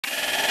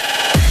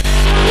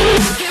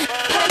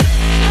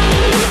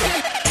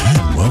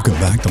Welcome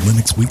back to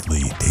Linux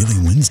Weekly,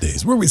 Daily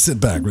Wednesdays, where we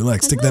sit back,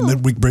 relax, take that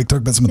midweek break,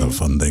 talk about some of the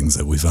fun things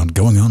that we found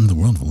going on in the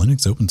world of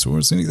Linux, open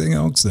source, anything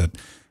else that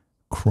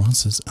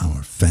crosses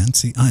our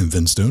fancy. I'm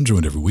Vince Stone,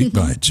 joined every week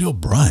by Jill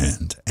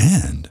Bryant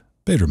and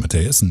Pedro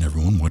Mateus, and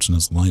everyone watching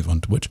us live on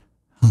Twitch.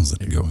 How's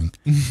it going?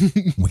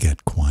 We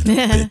got quite a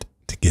bit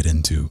to get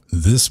into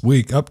this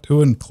week, up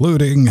to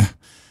including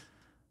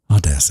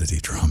Audacity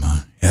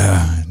drama.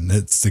 Yeah, and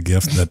it's the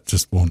gift that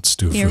just won't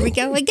stew. Here we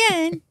go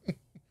again.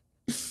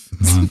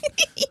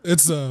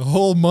 It's a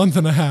whole month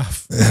and a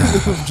half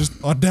of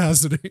just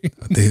Audacity.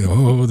 The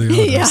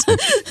Audacity. Yeah.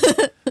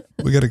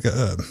 We got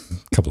a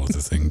couple other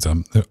things.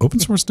 The open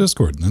source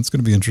Discord, that's going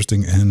to be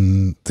interesting.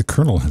 And the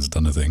kernel has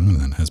done a thing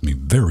that has me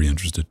very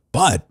interested.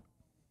 But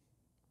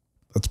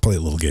let's play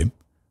a little game.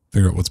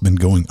 Figure out what's been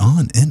going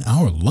on in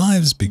our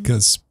lives.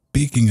 Because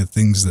speaking of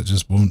things that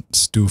just won't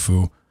stew,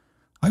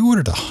 I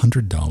ordered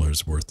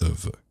 $100 worth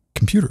of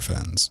computer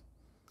fans.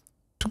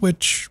 To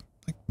which,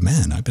 like,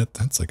 man, I bet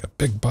that's like a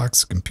big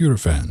box of computer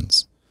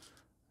fans.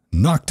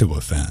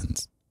 Noctua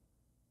fans.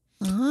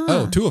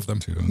 Oh, two of them.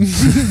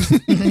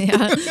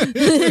 Yeah.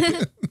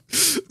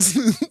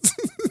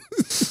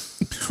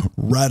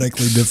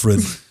 Radically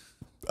different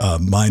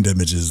mind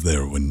images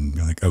there when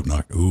you're like, oh,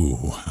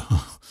 ooh.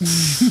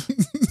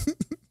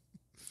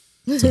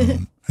 So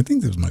I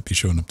think this might be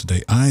showing up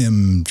today. I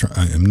am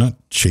not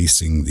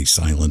chasing the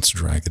silence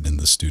dragon in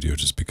the studio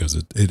just because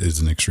it is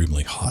an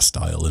extremely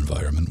hostile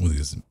environment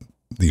with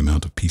the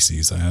amount of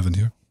PCs I have in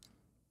here.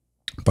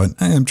 But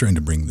I am trying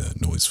to bring the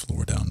noise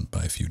floor down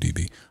by a few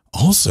dB.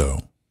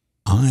 Also,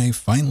 I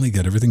finally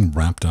got everything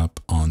wrapped up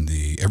on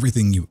the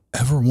everything you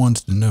ever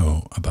wanted to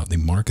know about the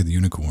Mark of the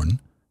Unicorn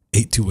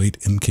 828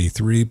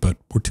 MK3, but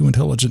we're too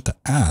intelligent to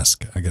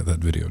ask. I got that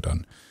video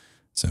done.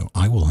 So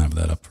I will have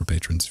that up for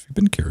patrons. If you've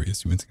been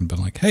curious, you've been thinking about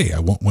like, hey, I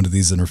want one of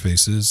these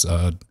interfaces.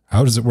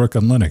 How does it work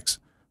on Linux?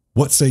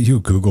 What say you,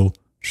 Google?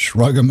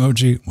 Shrug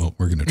emoji? Well,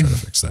 we're going to try to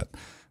fix that.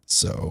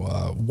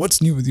 So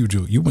what's new with you,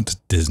 Jill? You went to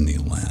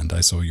Disneyland.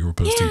 I saw you were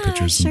posting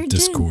pictures in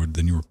Discord.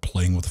 Then you were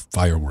playing with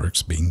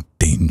fireworks being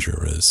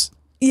dangerous.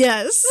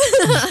 Yes,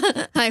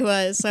 I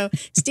was. So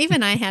Steve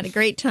and I had a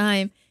great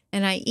time.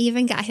 And I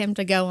even got him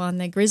to go on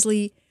the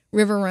Grizzly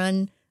River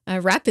Run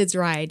Rapids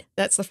ride.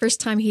 That's the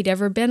first time he'd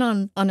ever been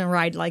on a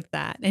ride like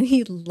that. And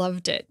he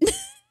loved it.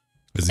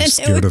 Is he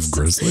scared of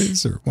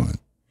grizzlies or what?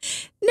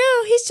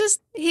 No, he's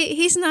just,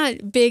 he's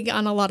not big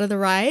on a lot of the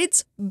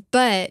rides,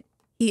 but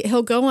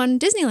he'll go on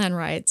Disneyland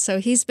rides. So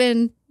he's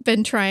been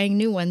trying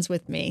new ones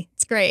with me.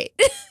 It's great.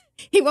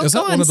 He won't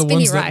go on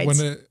spinny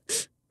rides. When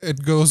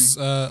it goes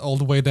all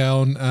the way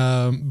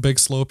down, big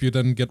slope, you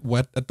then get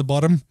wet at the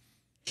bottom?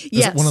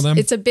 Yes, one of them?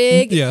 It's a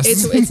big,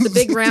 it's the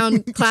big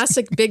round,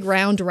 classic big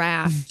round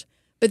raft.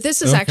 But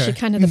this is actually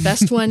kind of the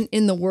best one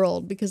in the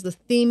world because the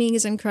theming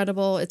is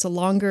incredible. It's a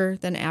longer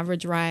than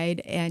average ride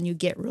and you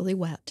get really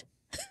wet.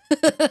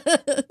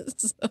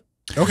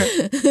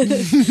 Okay.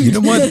 You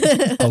know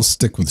what? I'll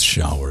stick with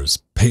showers.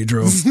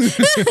 Pedro.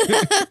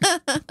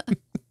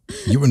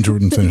 You and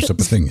Jordan finished up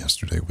a thing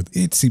yesterday with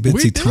itsy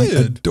bitsy tiny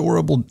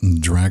adorable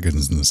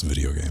dragons in this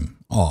video game.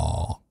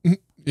 Aw.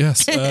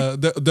 Yes,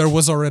 there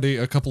was already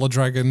a couple of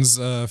dragons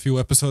a few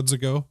episodes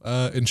ago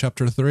in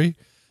Chapter 3.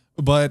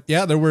 But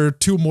yeah, there were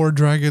 2 more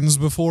dragons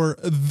before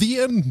the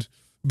end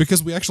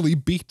because we actually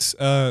beat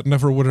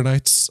Neverwinter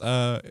Nights.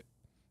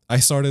 I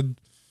started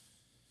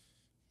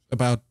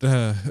about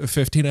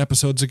 15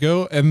 episodes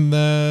ago,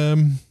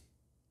 and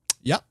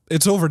yeah,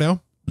 it's over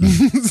now.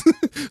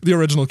 The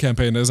original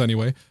campaign is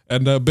anyway.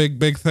 And a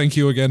big thank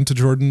you again to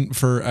Jordan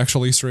for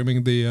actually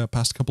streaming the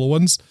past couple of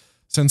ones.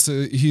 Since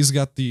he's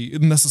got the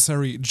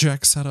necessary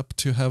jack setup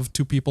to have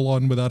 2 people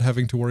on without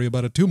having to worry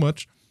about it too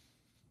much.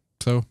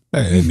 So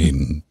I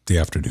mean, the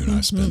afternoon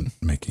I spent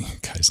making you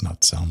guys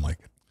not sound like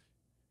it.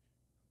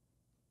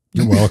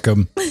 You're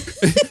welcome.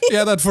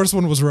 Yeah, that first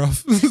one was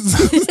rough.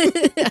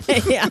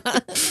 Yeah.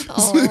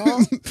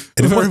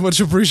 Very much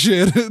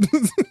appreciated.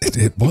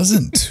 It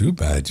wasn't too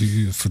bad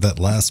for that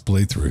last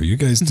playthrough. You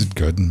guys did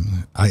good.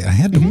 And I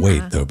had to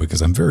wait, though,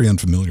 because I'm very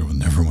unfamiliar with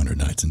Neverwinter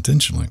Nights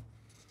intentionally.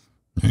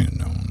 I didn't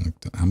know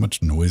how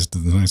much noise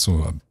did I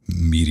saw a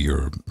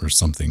meteor or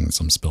something,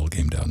 some spell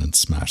came down and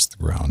smashed the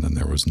ground and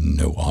there was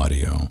no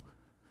audio.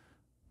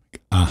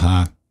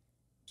 So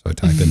I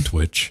type in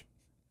Twitch.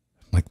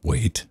 I'm like,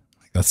 wait,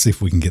 let's see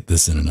if we can get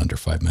this in under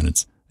 5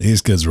 minutes.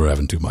 These kids were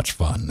having too much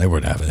fun. They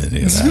weren't having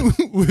any of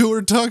that. We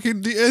were talking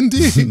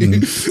D&D.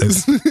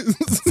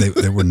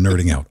 They were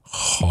nerding out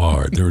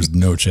hard. There was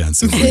no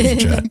chance of reading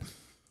chat.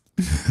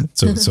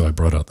 So I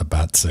brought out the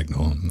bat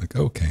signal. I'm like,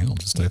 okay, I'll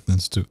just type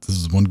this. This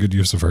is one good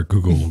use of our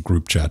Google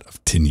group chat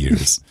of 10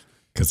 years.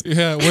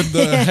 Yeah, when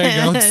the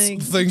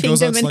Hangouts thing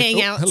goes out, it's like,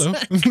 Hangouts. Oh,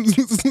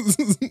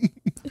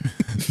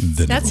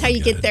 hello. That's how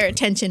you get their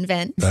attention,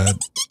 Vent.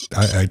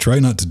 I try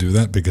not to do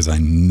that because I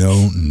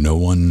know no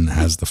one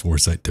has the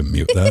foresight to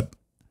mute that.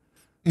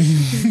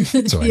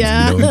 So I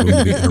know I'm going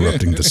to be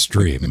interrupting the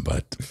stream,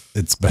 but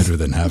it's better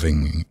than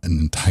having an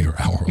entire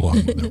hour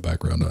long with no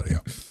background audio.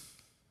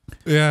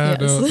 Yeah, Yes.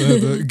 no,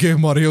 the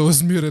game audio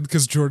was muted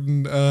because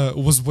Jordan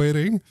was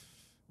waiting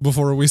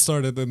before we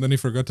started, and then he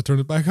forgot to turn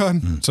it back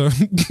on. So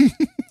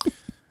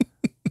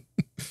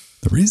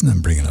The reason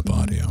I'm bringing up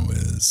audio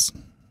is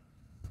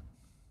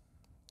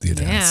the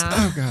Audacity.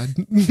 oh god,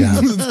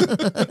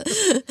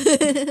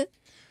 Yeah.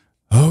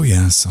 Oh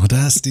yes,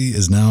 Audacity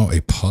is now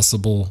a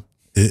possible.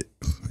 It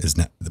is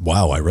now.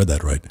 Wow, I read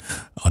that right.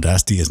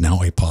 Audacity is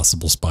now a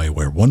possible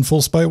spyware. One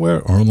full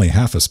spyware or only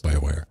half a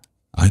spyware?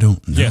 I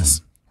don't know.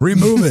 Yes.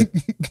 Remove it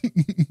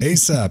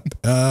ASAP.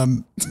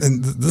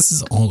 This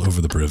is all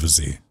over the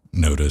privacy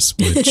notice,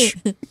 which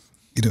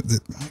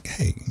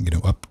hey,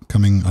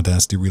 upcoming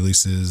Audacity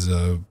releases.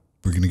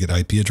 We're going to get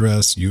IP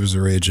address,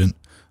 user agent.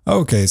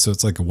 Okay, so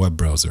it's like a web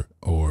browser.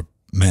 Or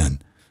man.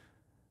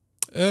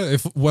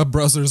 If web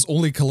browsers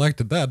only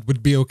collected that,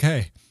 would be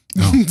okay.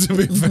 Oh. To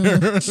be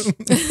fair.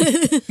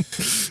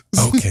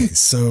 Okay,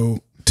 so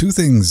two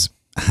things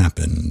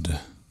happened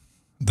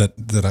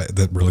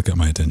that really got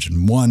my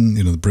attention. One,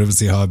 the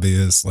privacy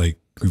hobbyists, like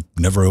who've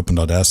never opened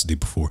Audacity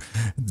before,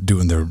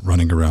 doing their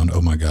running around,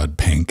 oh my god,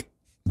 pank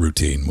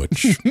routine,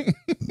 which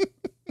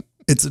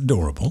it's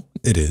adorable.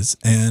 It is,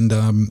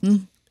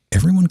 and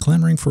everyone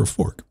clamoring for a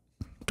fork.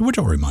 To which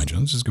I'll remind you,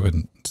 let's just go ahead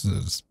and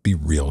just be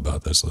real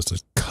about this. Let's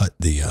just cut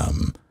the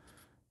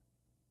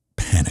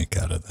panic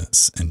out of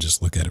this and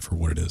just look at it for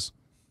what it is.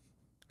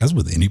 As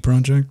with any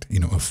project,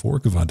 a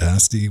fork of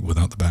Audacity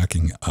without the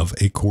backing of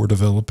a core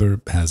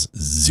developer has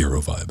zero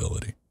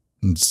viability.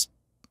 It's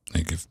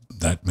like if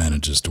that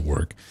manages to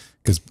work,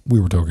 because we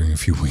were talking a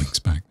few weeks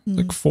back,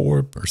 like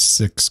 4 or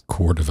 6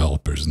 core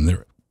developers, and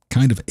they're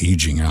kind of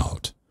aging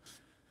out.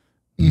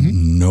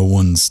 No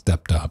one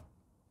stepped up.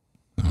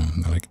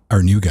 Like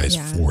our new guy's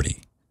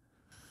 40.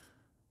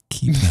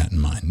 Keep that in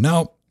mind.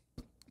 Now,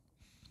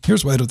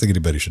 here's why I don't think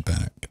anybody should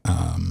panic.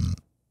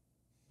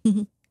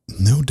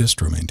 No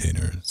distro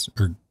maintainers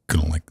are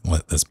gonna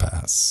let this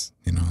pass.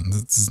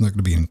 This is not going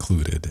to be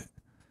included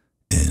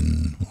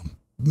in.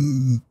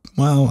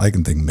 Well, I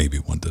can think maybe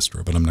one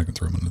distro, but I'm not going to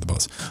throw them under the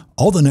bus.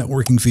 All the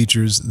networking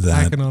features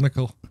that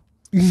Canonical.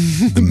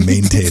 the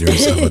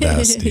maintainers of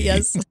Audacity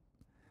Yes.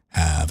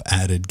 have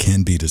added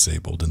can be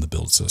disabled in the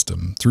build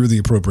system through the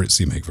appropriate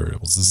CMake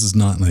variables. This is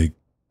not like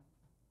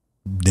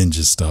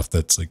ninja stuff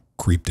that's like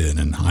creeped in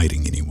and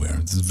hiding anywhere.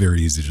 This is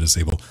very easy to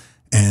disable.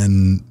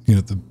 And,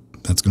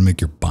 that's going to make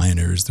your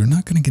binaries, they're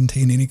not going to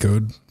contain any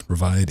code to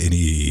provide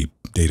any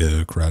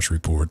data crash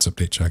reports,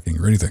 update checking,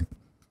 or anything.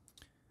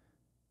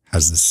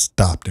 Has this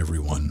stopped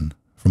everyone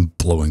from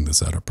blowing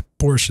this out of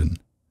proportion?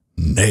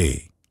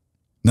 Nay,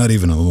 not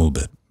even a little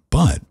bit.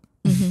 But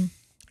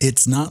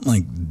it's not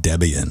like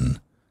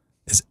Debian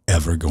is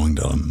ever going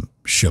to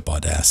ship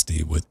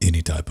Audacity with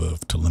any type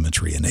of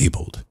telemetry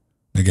enabled.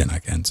 Again, I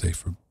can't say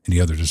for any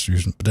other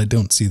distribution, but I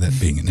don't see that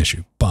being an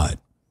issue. But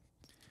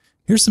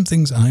here's some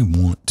things I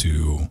want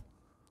to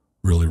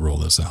really roll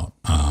this out.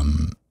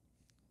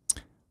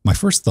 My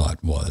first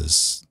thought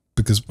was,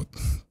 because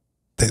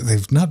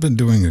they've not been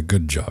doing a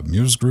good job.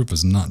 Muse Group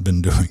has not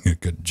been doing a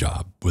good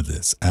job with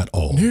this at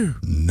all.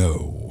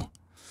 No.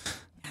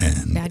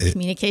 And Bad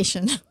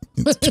communication.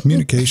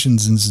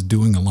 Communications is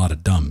doing a lot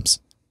of dumbs.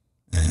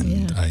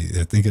 And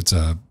I think it's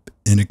a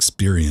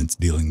inexperience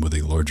dealing with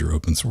a larger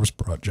open source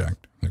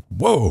project. Like,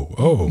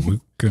 whoa, we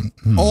can.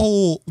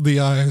 All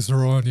the eyes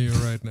are on you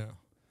right now.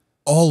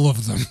 All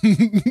of them.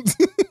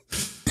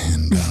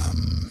 And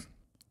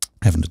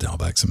having to dial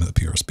back some of the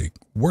PR speak.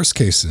 Worst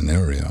case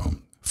scenario,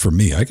 for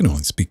me, I can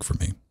only speak for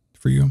me.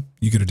 For you,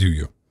 you got to do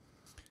you.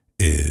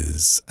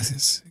 Is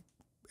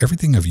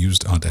everything I've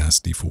used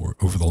Audacity for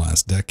over the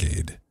last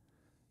decade,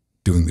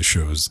 doing the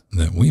shows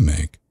that we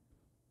make,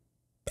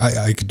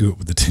 I could do it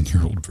with the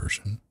 10-year-old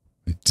version.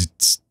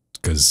 It's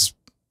because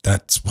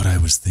that's what I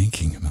was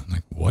thinking about.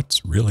 Like,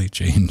 what's really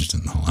changed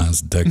in the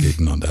last decade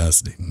in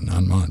Audacity?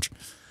 Not much.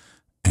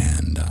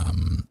 And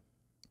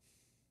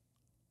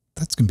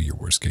that's going to be your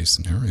worst case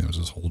scenario, is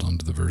just hold on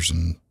to the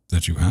version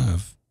that you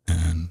have.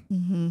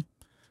 And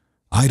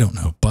I don't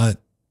know, but,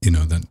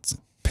 that's,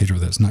 Pedro,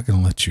 that's not going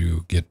to let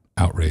you get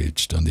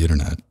outraged on the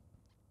internet.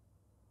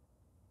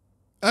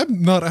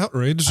 I'm not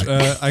outraged.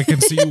 I can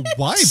see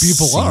why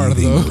people are,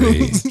 though.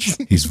 Rage.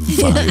 He's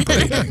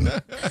vibrating.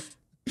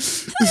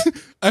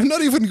 I'm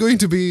not even going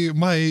to be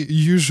my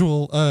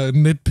usual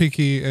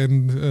nitpicky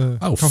and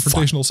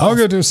confrontational self. I'll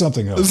go do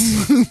something else.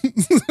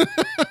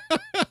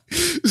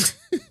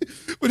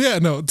 But yeah,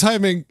 no,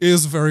 timing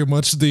is very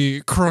much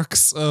the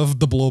crux of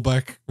the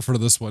blowback for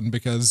this one,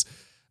 because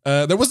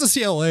there was a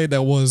CLA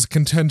that was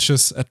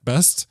contentious at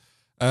best.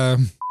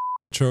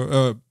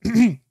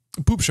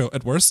 Poop show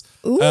at worst.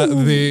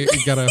 They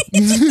gotta.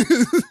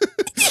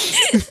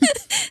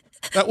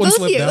 That one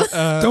slipped out.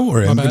 Don't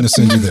worry, I'm going to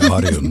send you the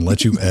audio and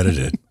let you edit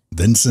it.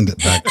 Then send it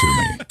back to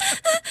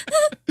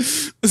me.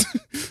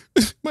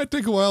 Might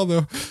take a while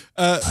though.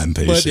 I'm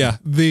patient. But yeah,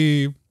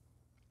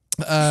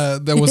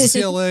 there was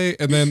a CLA,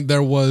 and then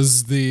there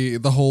was the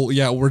whole,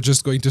 we're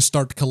just going to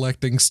start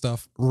collecting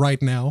stuff right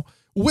now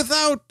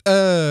without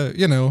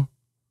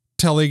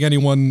telling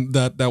anyone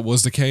that that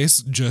was the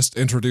case, just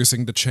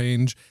introducing the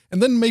change,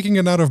 and then making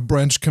an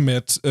out-of-branch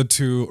commit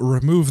to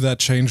remove that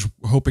change,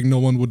 hoping no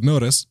one would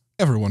notice.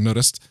 Everyone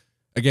noticed.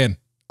 Again,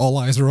 all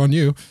eyes are on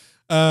you.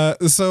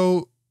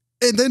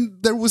 And then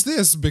there was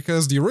this,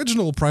 because the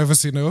original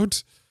privacy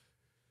note,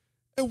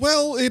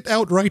 well, it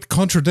outright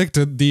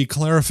contradicted the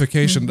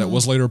clarification that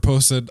was later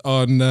posted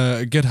on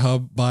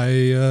GitHub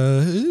by,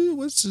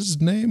 what's his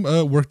name?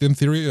 Worked in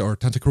Theory, or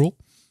Tentacruel.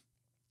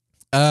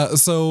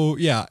 So,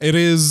 yeah, it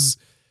is...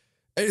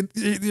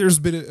 there's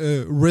been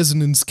a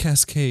resonance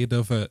cascade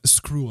of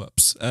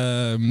screw-ups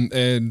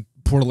and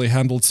poorly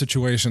handled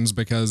situations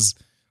because,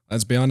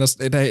 let's be honest,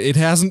 it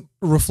hasn't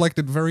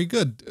reflected very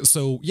good.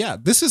 So, yeah,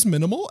 this is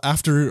minimal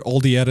after all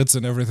the edits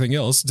and everything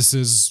else. This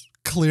is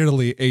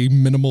clearly a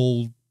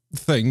minimal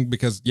thing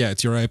because, yeah,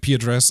 it's your IP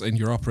address and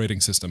your operating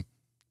system.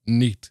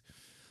 Neat.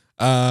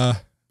 Yeah.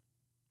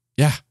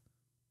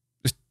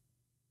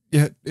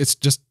 Yeah, it's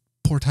just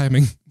poor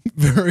timing.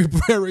 Very,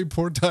 very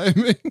poor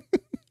timing.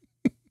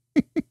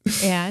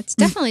 Yeah, it's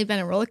definitely been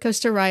a roller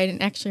coaster ride,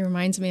 and actually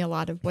reminds me a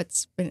lot of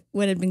what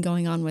had been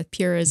going on with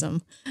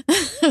Purism,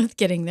 with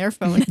getting their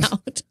phone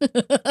out.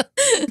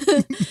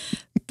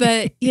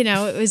 But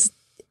it was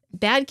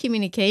bad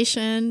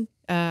communication.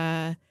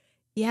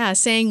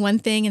 Saying one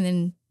thing and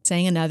then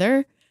saying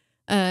another.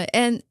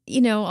 And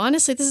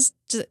honestly, this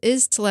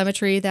is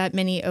telemetry that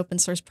many open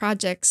source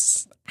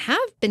projects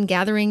have been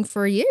gathering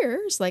for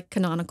years, like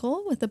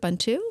Canonical with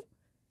Ubuntu.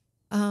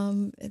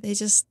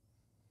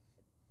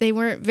 They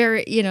weren't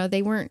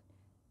they weren't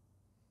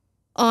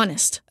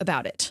honest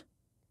about it.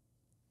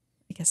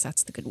 I guess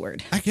that's the good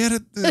word. I get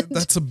it.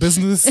 That's a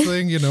business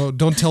thing.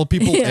 Don't tell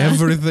people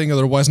everything,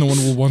 otherwise no one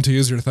will want to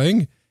use your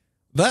thing.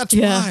 That's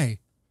why.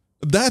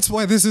 That's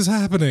why this is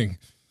happening.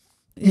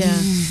 Yeah.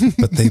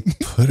 But they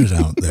put it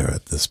out there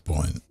at this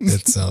point.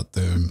 It's out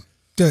there.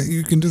 Yeah,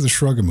 you can do the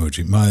shrug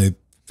emoji. My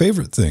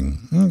favorite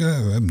thing,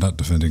 I'm not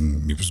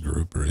defending Muse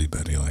Group or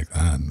anybody like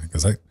that,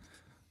 because I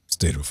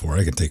stated before,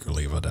 I can take or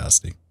leave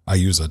Audacity. I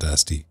use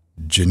Audacity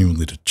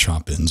genuinely to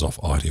chop ins off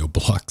audio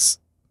blocks.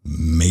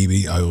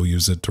 Maybe I will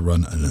use it to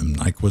run an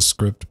Nyquist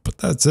script, but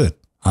that's it.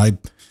 I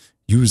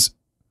use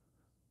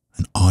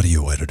an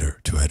audio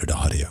editor to edit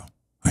audio.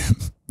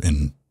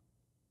 And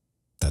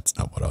that's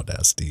not what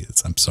Audacity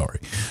is. I'm sorry.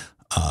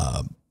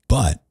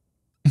 But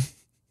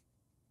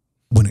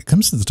when it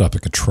comes to the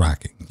topic of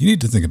tracking, you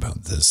need to think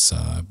about this.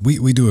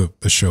 We do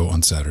a show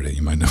on Saturday.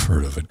 You might not have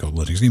heard of it, called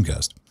Linux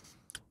Gamecast.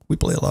 We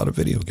play a lot of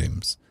video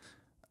games.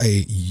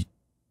 A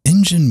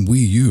engine we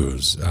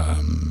use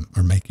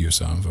or make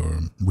use of or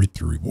reap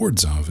the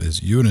rewards of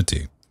is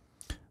Unity.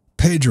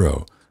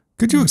 Pedro,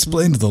 could you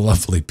explain to the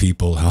lovely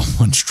people how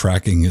much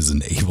tracking is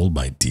enabled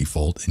by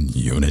default in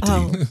Unity?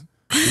 Oh.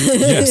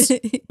 Yes.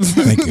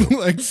 Thank you.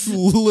 Like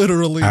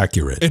literally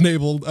Accurate.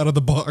 enabled out of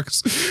the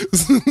box.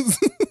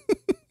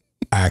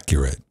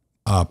 Accurate.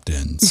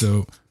 Opt-in.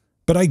 So,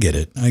 but I get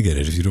it.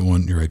 If you don't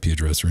want your IP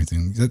address or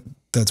anything,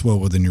 that's well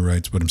within your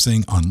rights. But I'm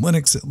saying on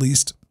Linux, at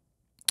least,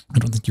 I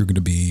don't think you're going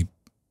to be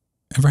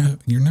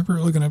you're never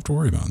really going to have to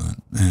worry about that.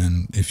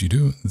 And if you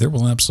do, there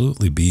will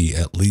absolutely be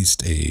at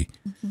least a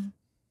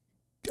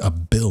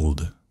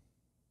build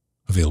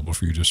available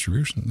for your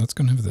distribution that's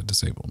going to have that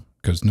disabled,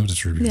 because no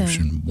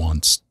distribution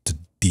wants to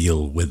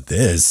deal with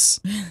this.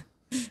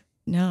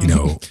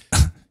 No.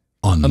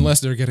 Unless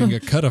they're getting a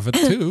cut of it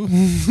too.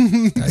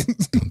 I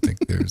don't think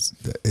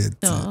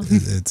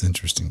it's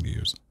interesting to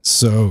use.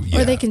 So,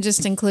 yeah. Or they can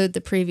just include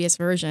the previous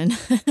version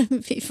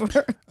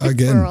before.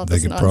 Again, they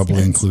could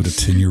probably include a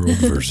 10-year-old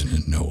version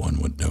and no one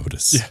would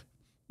notice.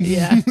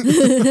 Yeah.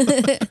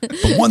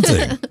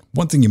 But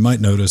one thing you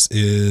might notice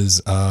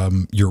is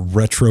your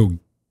retro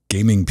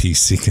gaming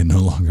PC can no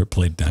longer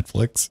play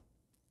Netflix.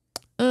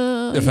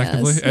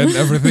 Effectively. Yes. And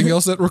everything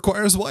else that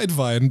requires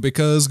Widevine,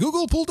 because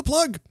Google pulled the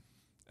plug.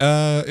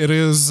 It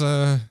is,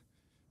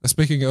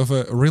 speaking of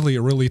really,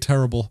 really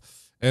terrible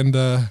and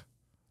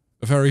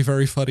very,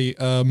 very funny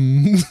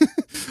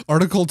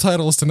article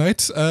titles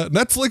tonight.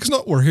 Netflix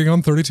not working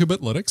on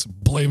 32-bit Linux.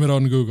 Blame it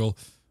on Google.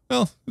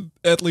 Well,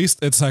 at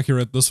least it's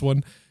accurate, this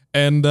one.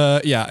 And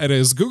yeah, it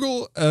is.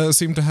 Google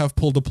seemed to have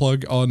pulled the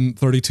plug on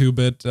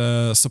 32-bit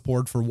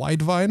support for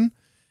Widevine.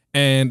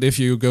 And if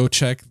you go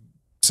check,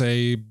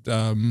 say,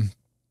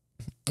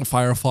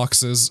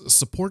 Firefox's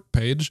support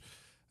page,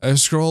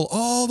 scroll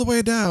all the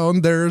way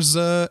down, there's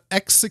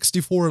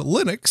x64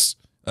 Linux,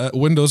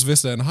 Windows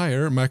Vista and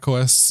higher,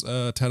 macOS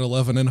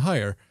 10.11 and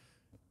higher.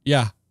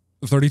 Yeah,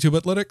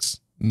 32-bit Linux,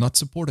 not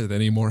supported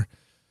anymore.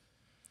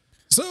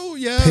 So,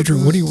 yeah. Pedro,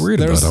 what are you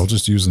worried about? I'll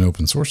just use an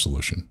open source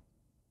solution.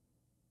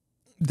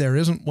 There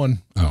isn't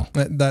one. Oh.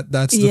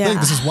 That's the thing.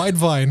 This is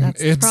Widevine.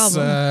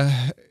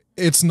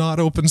 It's not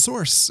open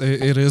source.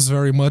 It is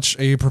very much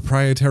a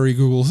proprietary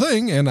Google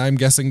thing, and I'm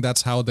guessing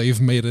that's how they've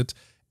made it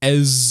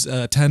as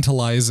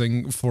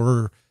tantalizing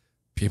for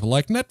people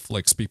like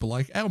Netflix, people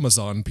like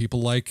Amazon,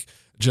 people like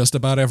just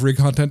about every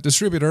content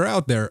distributor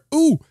out there.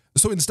 Ooh,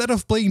 so instead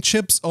of playing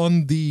chips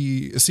on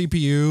the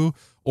CPU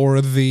or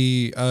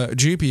the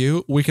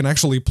GPU, we can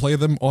actually play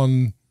them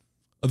on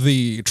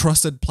the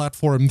trusted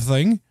platform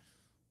thing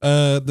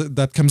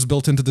that comes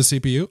built into the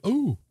CPU.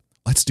 Oh,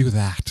 let's do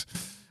that.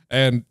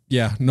 And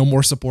yeah, no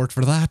more support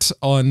for that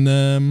on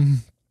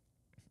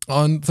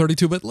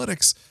 32-bit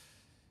Linux.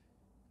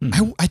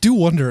 I do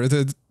wonder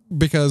that,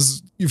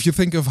 because if you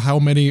think of how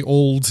many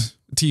old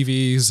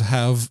TVs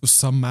have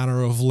some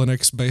manner of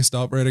Linux-based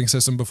operating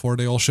system before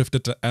they all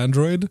shifted to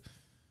Android,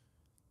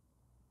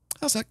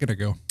 how's that gonna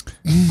go?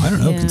 I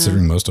don't know,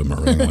 considering most of them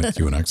are running like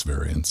QNX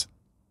variants.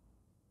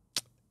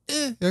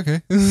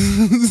 Okay.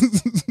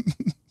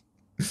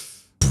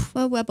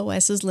 Well,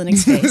 WebOS is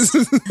Linux-based.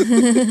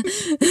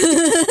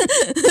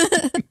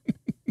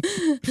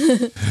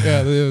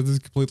 Yeah, it's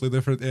completely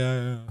different.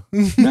 Yeah.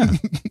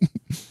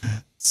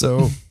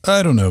 So,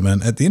 I don't know,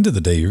 man. At the end of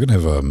the day, you're going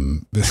to have,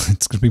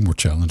 it's going to be more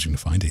challenging to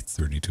find a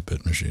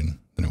 32-bit machine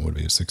than it would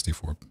be a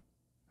 64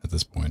 at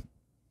this point.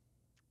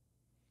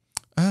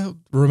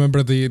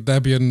 Remember the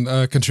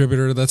Debian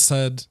contributor that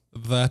said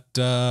that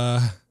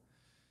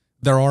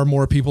there are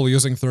more people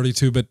using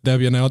 32-bit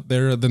Debian out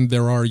there than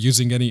there are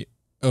using any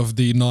of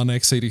the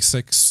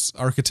non-x86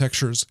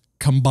 architectures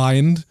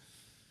combined.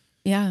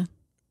 Yeah.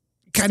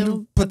 Kind Still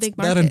of puts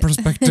that in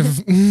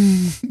perspective.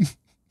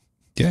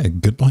 Yeah,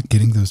 good luck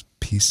getting those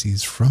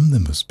PCs from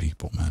most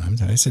people, man.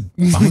 I said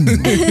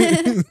finding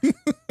them.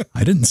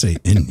 I didn't say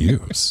in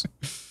use.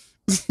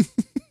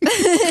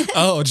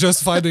 Oh,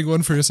 just finding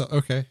one for yourself.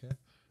 Okay.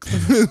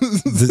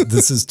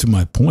 This is to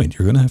my point.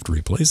 You're going to have to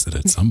replace it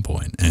at some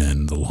point,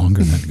 and the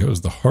longer that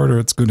goes, the harder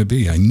it's going to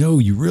be. I know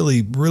you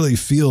really, really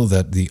feel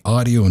that the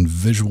audio and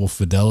visual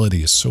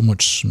fidelity is so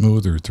much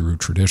smoother through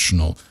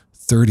traditional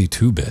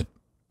 32-bit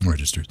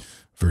registers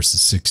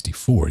versus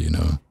 64, you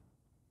know.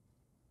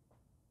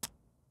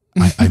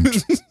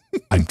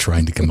 I'm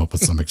trying to come up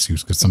with some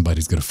excuse because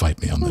somebody's going to fight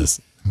me on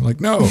this. I'm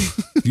like, no,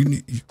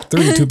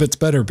 32 bits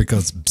better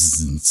because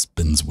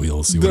spins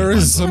wheels. There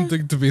is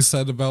something to be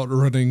said about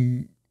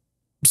running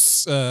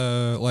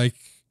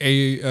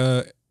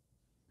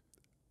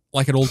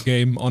like an old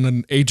game on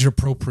an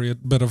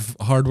age-appropriate bit of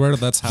hardware.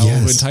 That's how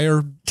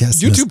entire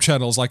YouTube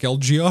channels like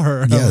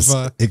LGR have,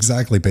 yes,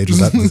 exactly, Pedro.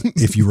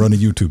 If you run a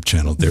YouTube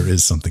channel, there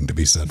is something to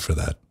be said for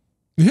that.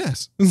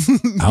 Yes.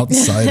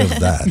 Outside of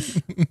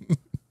that,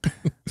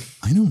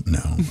 I don't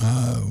know.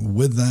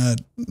 With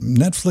that,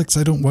 Netflix,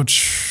 I don't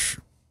watch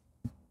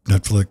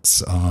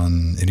Netflix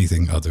on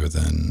anything other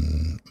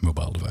than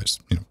mobile device.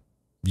 You know,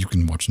 you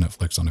can watch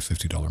Netflix on a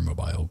 $50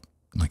 mobile,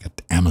 like an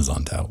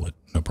Amazon tablet,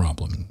 no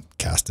problem, and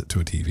cast it to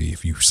a TV.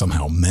 If you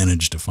somehow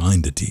manage to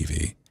find a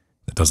TV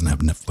that doesn't have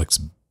Netflix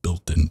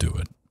built into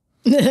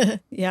it.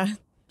 Yeah.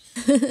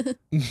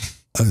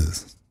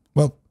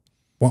 Well,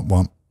 womp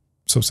womp.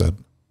 So sad.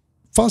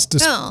 FOSS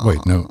Discord.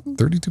 Wait, no.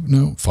 32?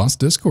 No. FOSS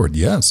Discord.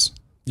 Yes.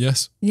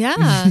 Yes.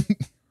 Yeah.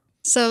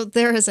 So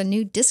there is a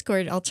new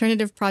Discord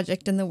alternative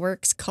project in the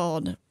works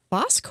called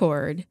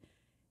FOSScord.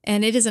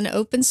 And it is an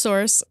open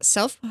source,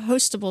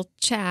 self-hostable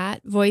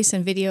chat, voice,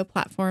 and video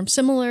platform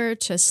similar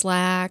to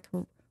Slack,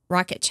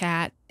 Rocket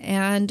Chat,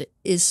 and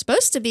is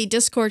supposed to be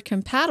Discord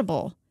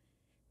compatible,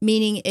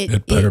 meaning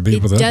it better be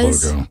with that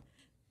logo.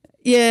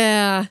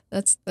 Yeah,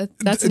 that's an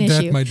issue.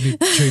 That might need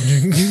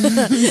changing.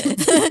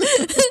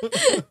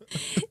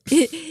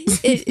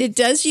 It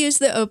does use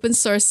the open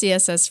source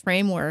CSS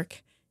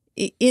framework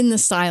in the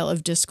style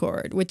of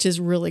Discord, which is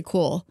really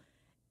cool.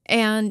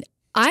 And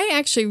I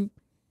actually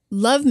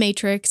love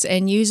Matrix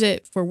and use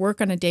it for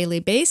work on a daily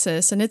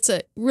basis, and it's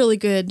a really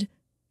good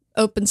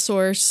open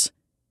source,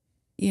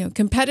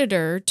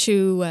 competitor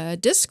to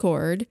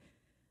Discord.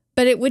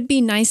 But it would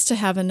be nice to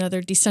have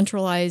another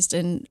decentralized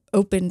and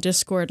open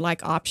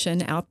Discord-like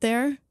option out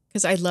there,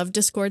 because I love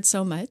Discord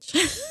so much.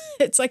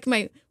 It's like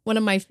one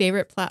of my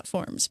favorite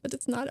platforms, but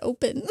it's not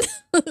open.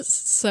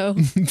 So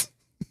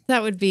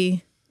that would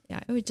be,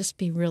 it would just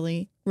be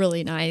really,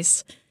 really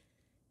nice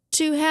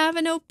to have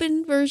an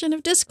open version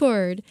of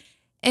Discord.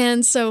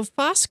 And so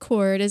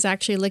FOSScord is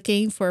actually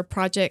looking for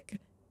project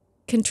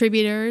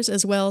contributors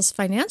as well as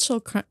financial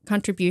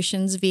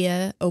contributions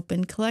via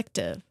Open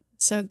Collective.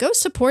 So go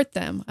support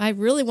them. I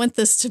really want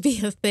this to be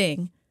a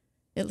thing.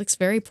 It looks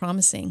very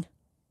promising.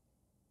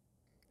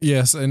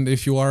 Yes, and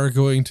if you are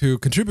going to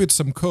contribute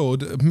some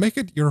code, make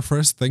it your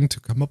first thing to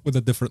come up with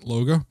a different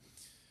logo.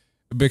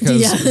 Because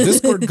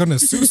Discord gonna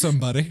sue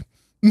somebody.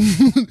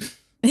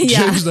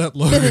 Change that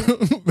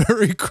logo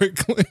very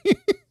quickly.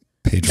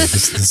 Pedro,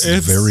 this is a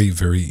very,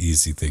 very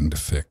easy thing to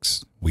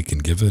fix. We can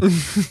give it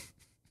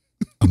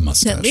a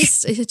mustache. At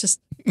least it's just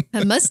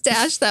a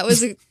mustache that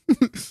was in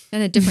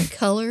a different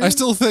color. I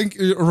still think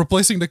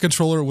replacing the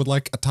controller with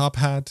like a top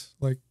hat,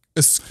 like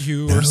a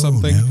skew or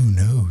something.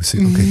 No.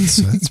 See, okay,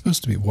 so that's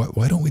supposed to be.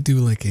 Why don't we do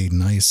like a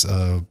nice,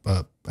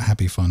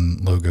 happy fun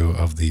logo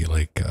of the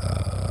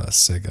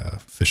Sega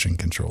fishing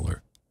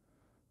controller?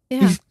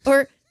 Yeah,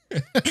 or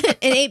an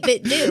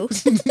 8-bit do.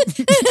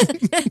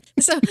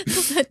 So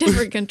a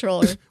different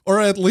controller.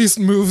 Or at least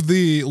move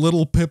the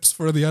little pips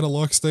for the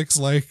analog sticks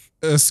like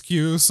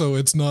askew, so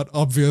it's not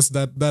obvious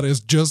that that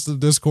is just the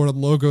Discord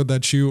logo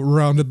that you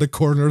rounded the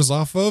corners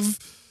off of.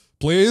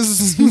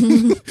 please?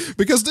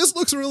 Because this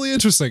looks really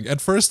interesting. At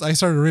first, I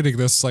started reading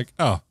this like,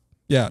 oh,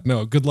 yeah,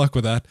 no, good luck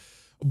with that.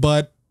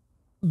 But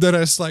then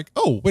it's like,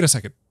 oh, wait a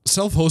second.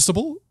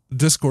 Self-hostable,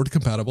 Discord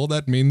compatible.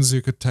 That means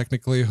you could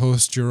technically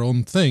host your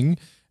own thing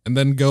and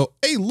then go,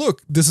 hey,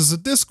 look, this is a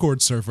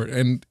Discord server.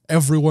 And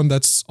everyone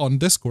that's on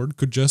Discord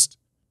could just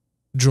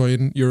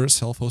join your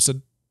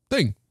self-hosted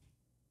thing.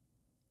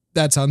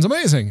 That sounds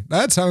amazing.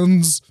 That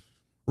sounds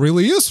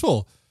really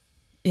useful.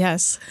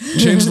 Yes.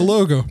 Change the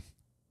logo.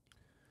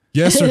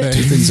 Yesterday.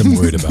 Two things I'm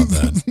worried about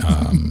that.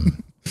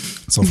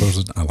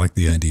 Self-hosted, I like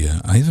the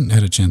idea. I haven't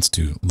had a chance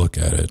to look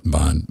at it,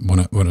 but when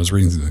I was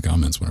reading through the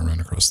comments, when I ran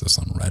across this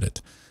on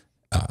Reddit,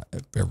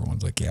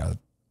 everyone's like, yeah, it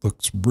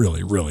looks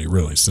really, really,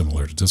 really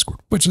similar to Discord,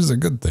 which is a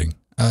good thing.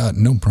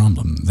 No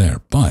problem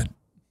there. But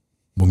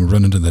when we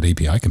run into that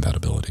API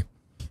compatibility,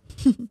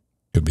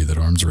 could be that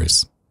arms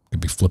race. Could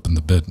be flipping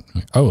the bit.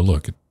 Like, oh,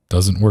 look, it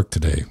doesn't work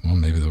today. Well,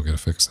 maybe they'll get it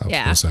fixed out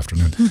this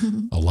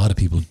afternoon. A lot of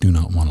people do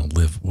not want to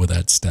live with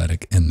that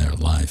static in their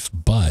life,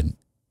 but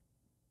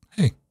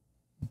hey,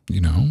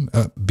 you know,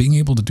 being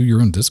able to do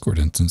your own Discord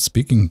instance,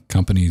 speaking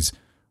companies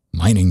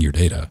mining your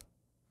data.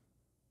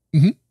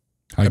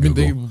 I mean,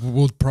 they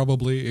would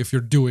probably, if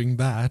you're doing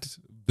that,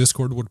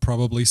 Discord would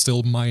probably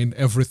still mine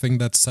everything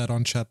that's said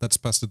on chat that's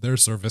passed to their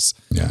service.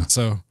 Yeah.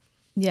 So.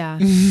 Yeah.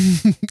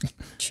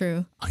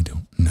 True. I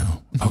don't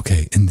know.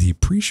 Okay, in the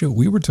pre-show,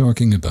 we were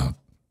talking about,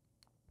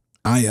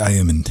 I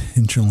am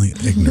intentionally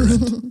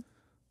ignorant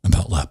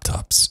about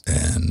laptops,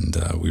 and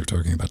we were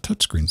talking about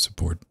touchscreen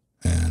support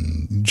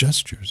and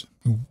gestures.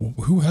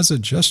 Who has a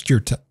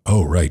gesture?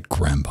 Oh, right,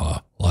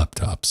 grandpa.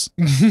 Laptops.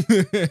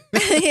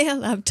 Yeah,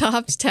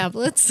 laptops,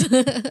 tablets.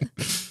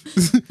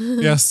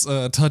 Yes,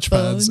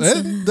 touchpads.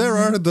 And there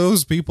are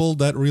those people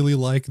that really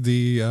like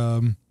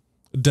the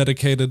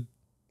dedicated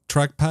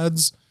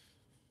trackpads.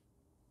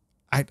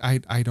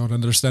 I don't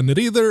understand it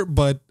either,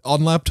 but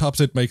on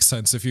laptops it makes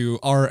sense. If you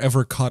are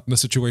ever caught in a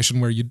situation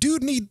where you do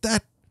need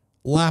that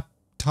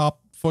laptop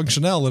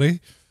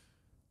functionality,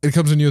 it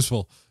comes in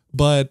useful.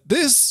 But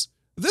this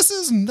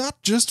is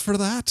not just for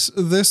that.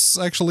 This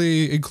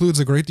actually includes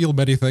a great deal of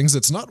many things.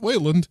 It's not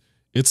Wayland,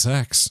 it's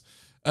X.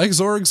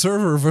 Xorg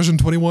server version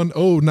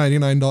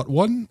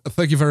 21.099.1.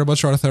 Thank you very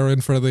much,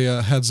 Arthurian, for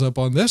the heads up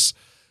on this.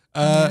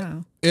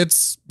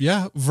 It's,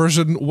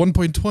 version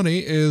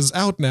 1.20 is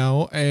out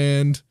now,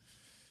 and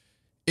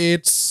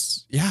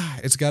it's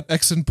got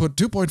X input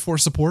 2.4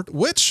 support,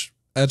 which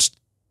adds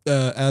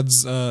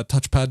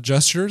touchpad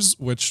gestures,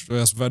 which,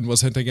 as Ven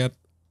was hinting at,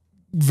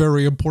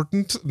 very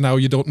important. Now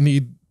you don't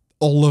need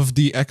all of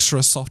the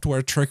extra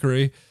software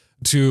trickery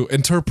to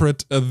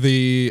interpret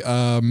the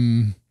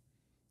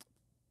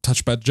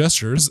touchpad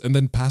gestures and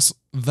then pass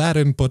that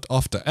input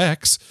off to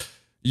X.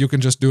 You can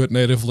just do it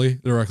natively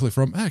directly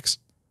from X.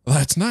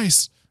 That's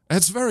nice.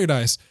 That's very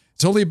nice.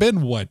 It's only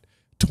been,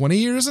 20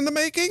 years in the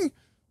making?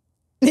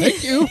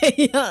 Thank you.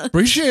 Yeah.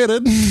 Appreciate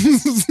it.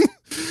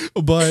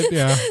 But,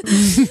 yeah.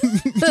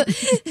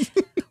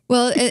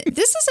 Well,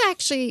 this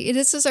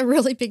is a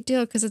really big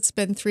deal because it's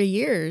been 3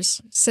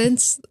 years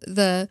since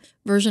the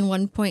version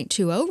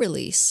 1.20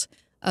 release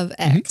of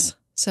X.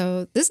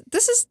 So this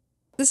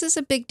is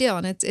a big deal,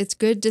 and it's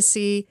good to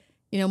see,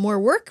 more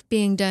work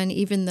being done,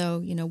 even though,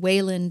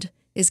 Wayland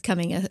is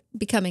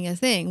becoming a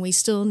thing. We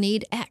still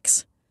need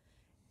X.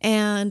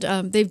 And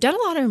they've done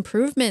a lot of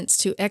improvements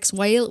to X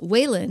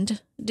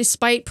Wayland,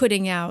 despite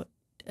putting out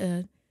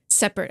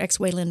separate X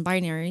Wayland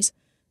binaries.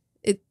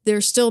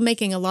 They're still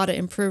making a lot of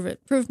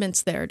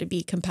improvements there to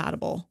be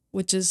compatible,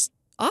 which is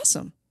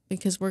awesome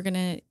because we're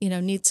going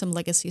to, need some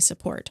legacy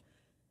support.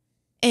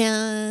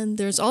 And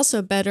there's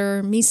also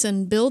better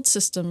Meson build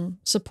system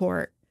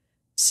support,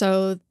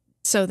 so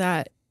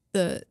that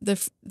the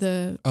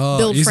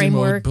build easy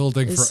framework mode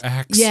building is, for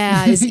X.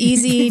 is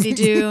easy to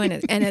do,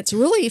 and it's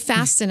really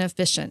fast and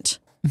efficient.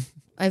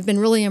 I've been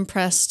really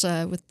impressed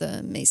with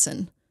the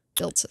Meson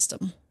build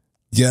system.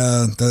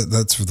 Yeah,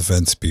 that's for the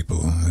fancy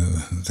people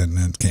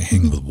that can't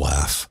hang with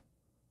WAF.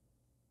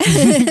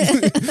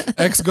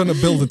 X gonna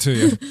build it to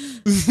you.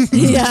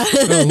 Yeah.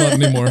 No, not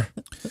anymore.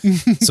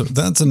 So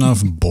that's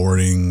enough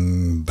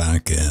boring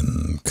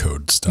back-end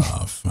code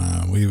stuff.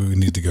 We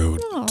need to go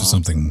to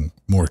something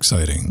more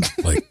exciting,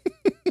 like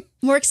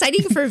more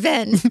exciting for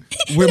Ven.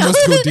 We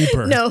must go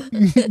deeper. No,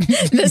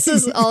 this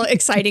is all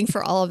exciting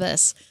for all of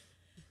us.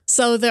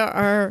 So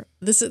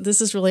this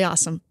is really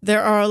awesome.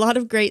 There are a lot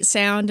of great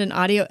sound and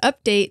audio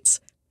updates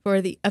for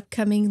the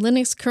upcoming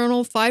Linux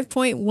kernel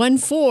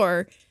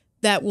 5.14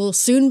 that will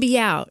soon be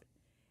out.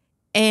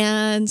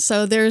 And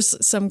so there's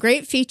some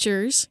great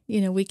features,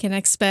 we can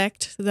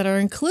expect that are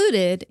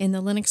included in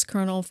the Linux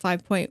kernel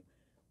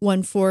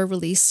 5.14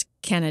 release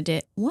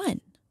candidate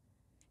 1.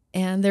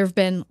 And there have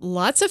been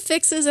lots of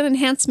fixes and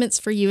enhancements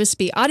for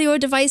USB audio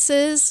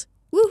devices,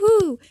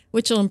 woohoo,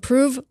 which will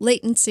improve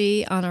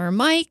latency on our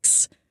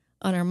mics,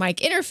 on our mic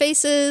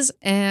interfaces,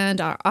 and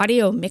our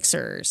audio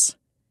mixers.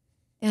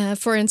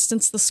 For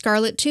instance, the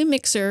Scarlett 2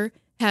 mixer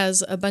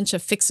has a bunch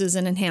of fixes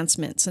and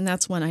enhancements, and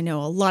that's one I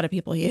know a lot of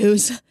people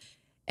use.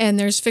 And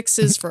there's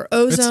fixes for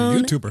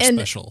ozone. It's a YouTuber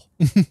special.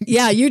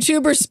 Yeah,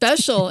 YouTuber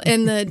special.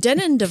 And the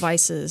Denon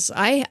devices.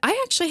 I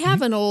actually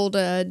have an old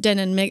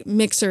Denon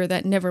mixer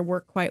that never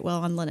worked quite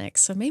well on Linux.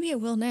 So maybe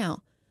it will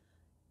now.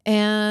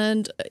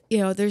 And,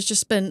 there's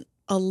just been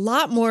a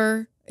lot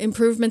more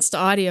improvements to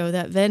audio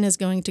that Ven is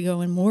going to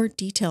go in more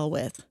detail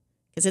with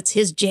because it's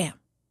his jam.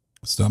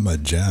 It's not my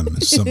jam.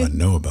 It's something I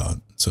know about.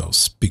 So I'll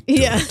speak to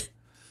it.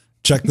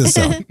 Check this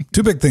out.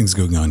 Two big things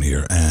going on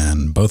here,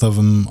 and both of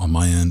them on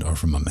my end are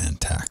from a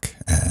Mantac,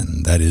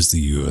 and that is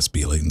the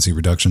USB latency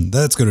reduction.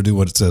 That's going to do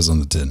what it says on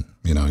the tin.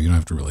 You don't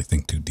have to really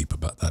think too deep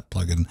about that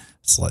plugin.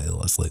 Slightly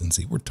less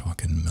latency. We're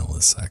talking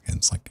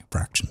milliseconds, like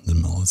fractions of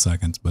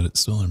milliseconds, but it's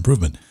still an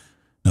improvement.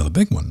 Now, the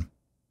big one,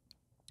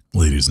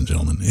 ladies and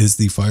gentlemen, is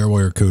the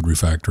FireWire code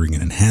refactoring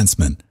and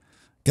enhancement.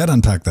 Got to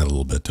unpack that a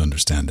little bit to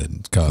understand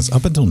it, because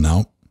up until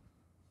now,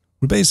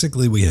 we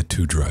had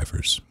two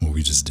drivers, what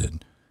we just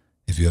did.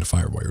 If you had a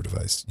FireWire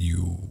device,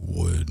 you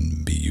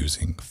would be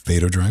using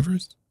FATO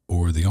drivers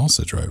or the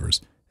ALSA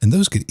drivers. And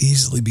those could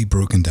easily be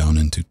broken down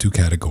into two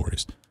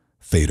categories.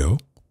 FATO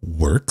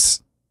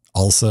works,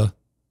 ALSA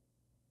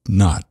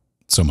not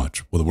so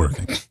much with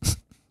working.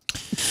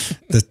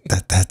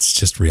 That's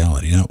just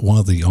reality. Now,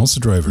 while the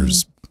ALSA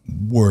drivers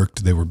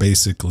worked, they were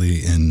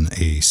basically in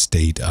a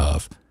state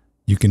of,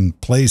 you can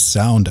play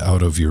sound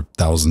out of your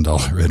 $1,000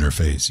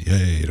 interface.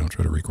 Yay, don't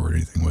try to record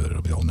anything with it.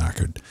 It'll be all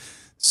knackered.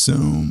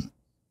 So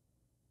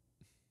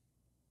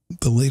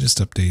the latest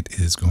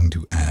update is going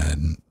to add,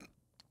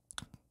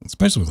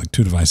 especially with like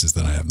two devices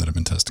that I have that I've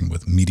been testing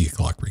with, media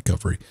clock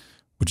recovery,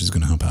 which is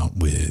going to help out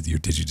with your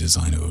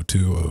DigiDesign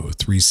 02,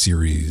 03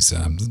 series,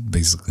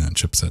 basically on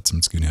chipsets.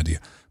 I'm just giving you an idea.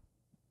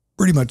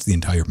 Pretty much the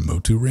entire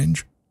Motu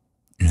range.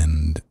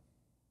 And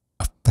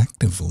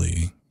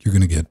effectively, you're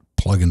going to get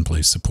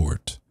plug-and-play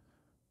support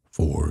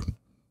for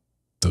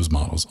those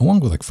models, along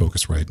with like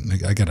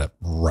Focusrite. I got a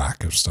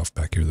rack of stuff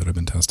back here that I've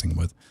been testing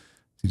with.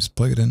 You just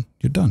plug it in,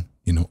 you're done.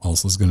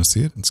 ALSA is going to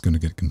see it, it's going to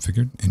get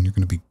configured, and you're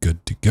going to be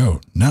good to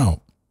go.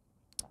 Now,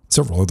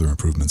 several other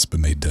improvements have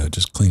been made to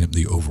just clean up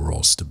the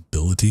overall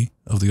stability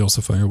of the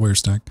ALSA FireWire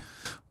stack,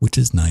 which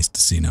is nice to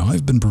see. Now,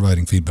 I've been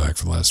providing feedback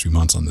for the last few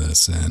months on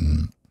this,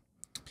 and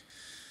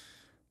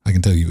I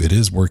can tell you it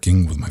is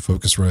working with my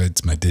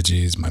Focusrites, my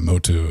Digis, my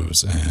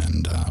Motus,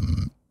 and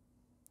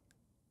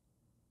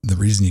the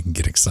reason you can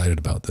get excited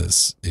about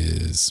this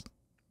is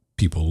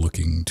people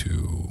looking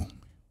to...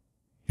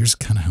 Here's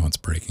kind of how it's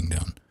breaking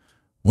down.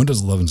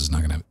 Windows 11 is not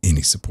going to have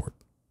any support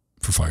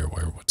for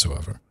FireWire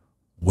whatsoever.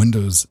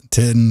 Windows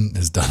 10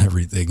 has done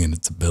everything in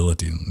its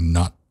ability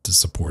not to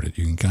support it.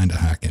 You can kind of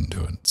hack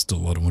into it. Still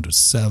a lot of Windows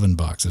 7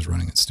 boxes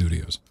running in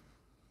studios.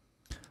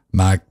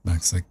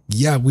 Mac's like,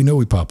 yeah, we know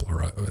we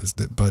popularized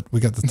it, but we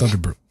got the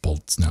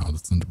Thunderbolts now, the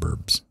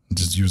Thunderburbs.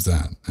 Just use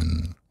that.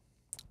 And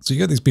so you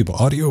got these people.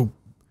 Audio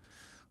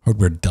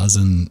hardware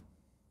doesn't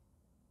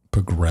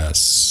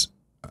progress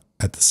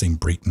at the same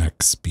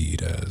breakneck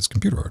speed as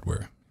computer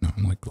hardware.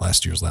 Like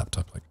last year's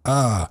laptop,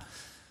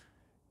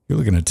 you're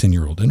looking at a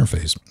 10-year-old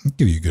interface. I'll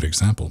give you a good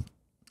example.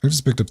 I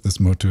just picked up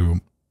this Motu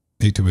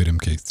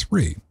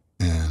 828MK3,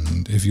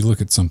 and if you look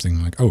at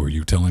something like, are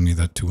you telling me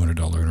that $200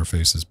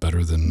 interface is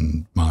better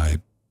than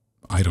my,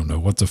 I don't know,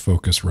 what's a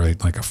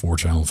Focusrite, like a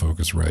 4-channel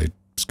Focusrite,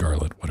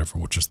 Scarlett, whatever,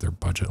 which is their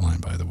budget line,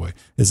 by the way.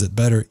 Is it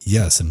better?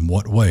 Yes. In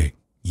what way?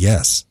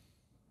 Yes.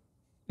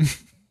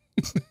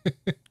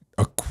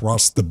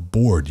 Across the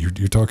board,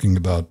 you're talking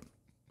about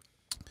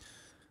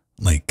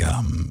like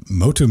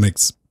Motu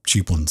makes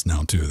cheap ones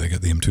now too. They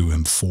got the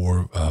M2,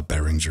 M4,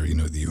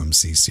 Behringer, the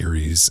UMC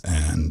series,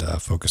 and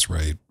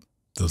Focusrite,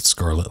 the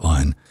Scarlett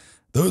line.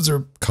 Those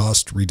are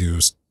cost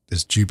reduced,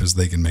 as cheap as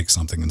they can make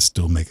something and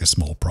still make a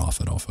small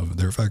profit off of it.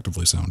 They're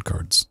effectively sound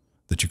cards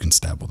that you can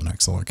stab with an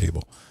XLR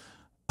cable.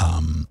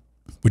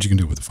 What you can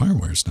do with the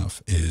FireWire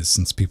stuff is,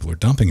 since people are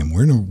dumping them,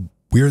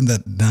 we're in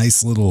that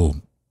nice little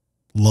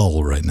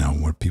lull right now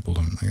where people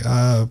don't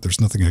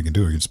there's nothing I can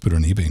do. I can just put it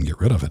on eBay and get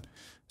rid of it.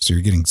 So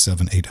you're getting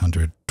 $700,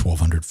 $800,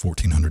 $1,200,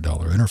 $1,400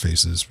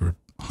 interfaces for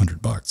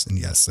 $100. And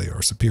yes, they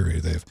are superior.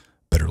 They have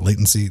better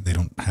latency. They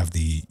don't have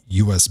the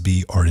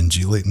USB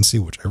RNG latency,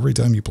 which every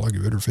time you plug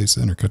your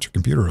interface in or cut your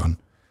computer on,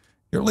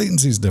 your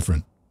latency is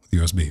different with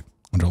USB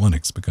under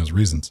Linux because of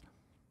reasons.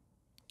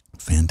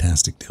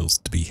 Fantastic deals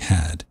to be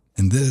had.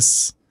 And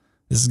this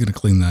is going to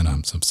clean that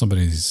up. So if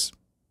somebody's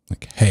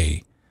like,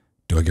 hey,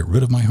 do I get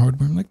rid of my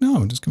hardware? I'm like,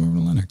 no, just come over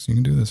to Linux. You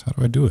can do this. How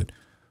do I do it?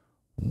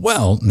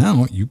 Well,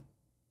 now you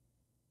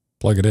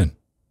plug it in.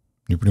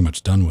 You're pretty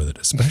much done with it,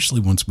 especially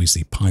once we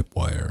see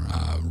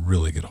Pipewire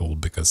really get hold,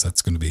 because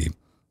that's going to be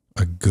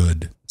a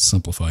good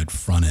simplified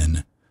front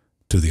end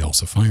to the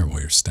ALSA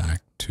FireWire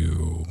stack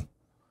to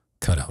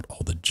cut out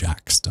all the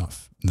jack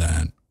stuff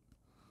that,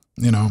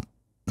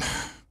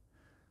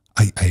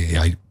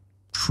 I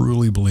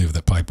truly believe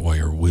that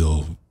Pipewire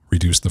will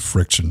reduce the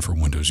friction for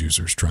Windows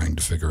users trying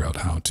to figure out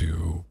how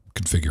to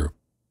configure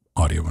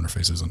audio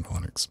interfaces on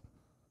Linux.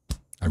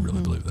 I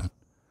really believe that.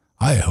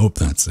 I hope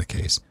that's the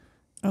case.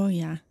 Oh,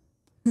 yeah.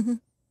 And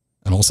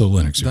also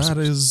Linux users. That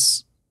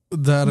is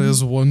That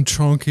is one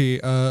chunky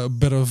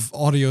bit of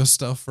audio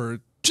stuff for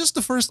just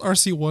the first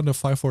RC1 of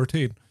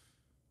 514.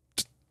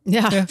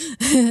 Yeah.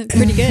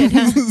 Pretty good,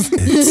 huh?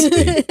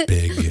 It's a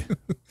big,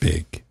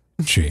 big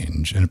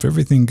change. And if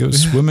everything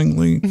goes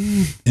swimmingly,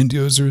 end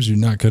users, you're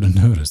not going to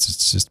notice.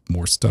 It's just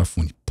more stuff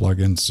when you plug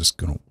in, it's just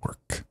going to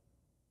work.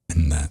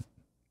 And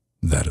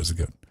that is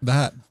good.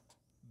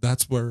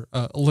 That's where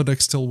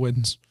Linux still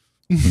wins.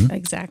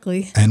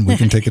 Exactly. And we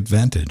can take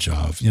advantage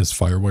of, yes,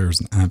 FireWire is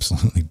an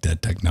absolutely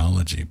dead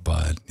technology,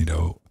 but,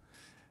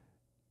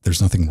 there's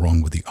nothing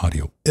wrong with the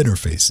audio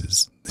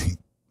interfaces.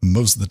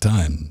 Most of the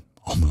time,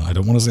 I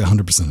don't want to say 100%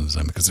 of the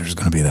time, because there's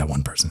going to be that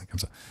one person that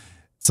comes up.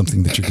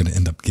 Something that you're going to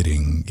end up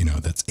getting,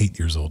 that's 8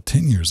 years old,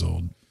 10 years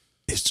old,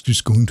 it's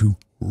just going to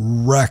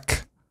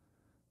wreck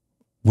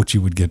what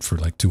you would get for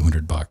like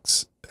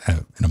 $200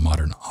 in a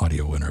modern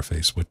audio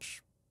interface,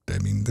 which,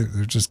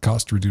 they're just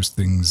cost reduced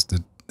things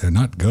that they're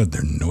not good.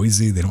 They're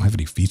noisy. They don't have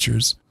any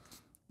features.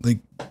 Like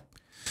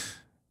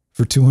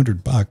for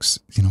 $200,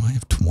 I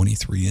have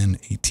 23 in,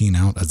 18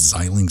 out, a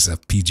Xilinx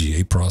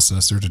FPGA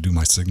processor to do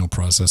my signal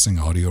processing,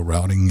 audio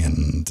routing,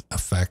 and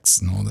effects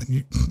and all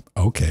that.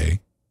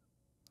 Okay.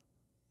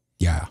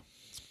 Yeah,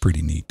 it's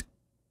pretty neat.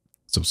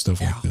 So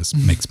stuff like this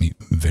makes me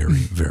very,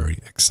 very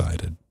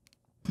excited.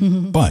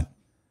 But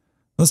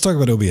let's talk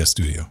about OBS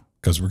Studio,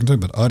 because we're going to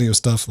talk about audio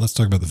stuff. Let's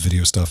talk about the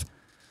video stuff.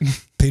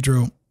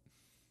 Pedro,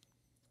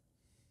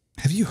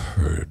 have you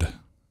heard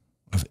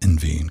of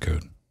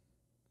nvenc?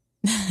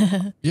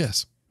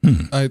 Yes.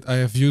 I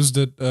have used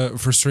it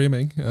for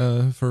streaming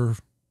for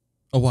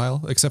a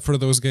while, except for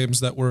those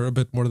games that were a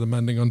bit more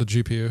demanding on the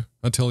GPU,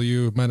 until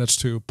you managed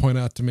to point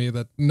out to me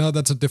that, no,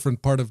 that's a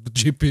different part of the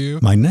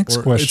GPU. My next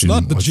question it's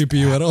not the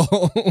GPU at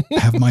all.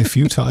 Have my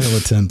futile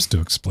attempts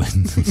to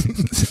explain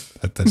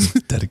that is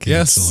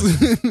dedicated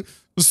silicon.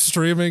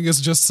 Streaming is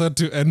just set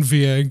to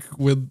nvenc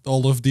with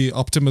all of the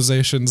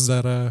optimizations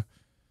that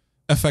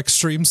FX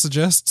Stream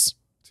suggests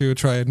to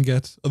try and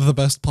get the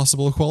best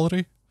possible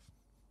quality.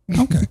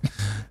 Okay.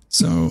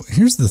 So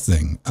here's the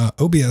thing.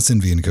 OBS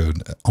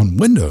nvenc on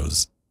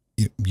Windows,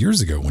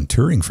 years ago when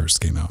Turing first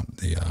came out,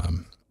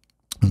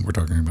 we're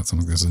talking about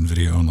something like this in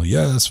video only.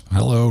 Yes,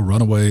 hello,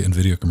 runaway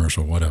NVIDIA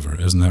commercial, whatever.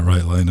 Isn't that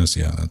right, Linus?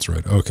 Yeah, that's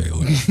right. Okay,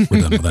 look,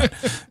 we're done with that.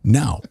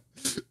 Now,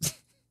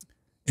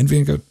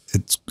 nvenc,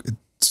 it's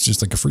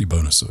just like a free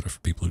bonus soda for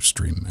people who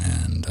stream.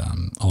 And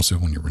also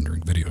when you're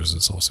rendering videos,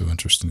 it's also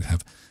interesting to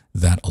have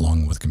that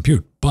along with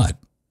compute. But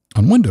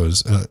on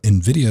Windows,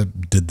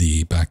 NVIDIA did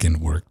the back-end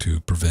work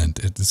to prevent,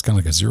 it's kind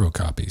of like a zero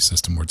copy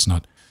system where it's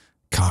not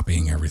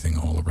copying everything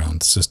all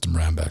around system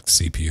RAM back to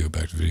CPU,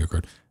 back to video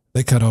card.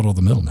 They cut out all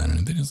the middlemen,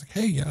 and NVIDIA's like,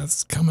 hey, yeah,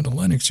 it's coming to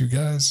Linux, you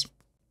guys.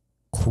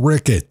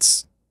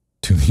 Crickets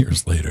 2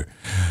 years later.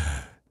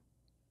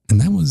 And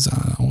that was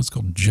always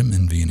called Jim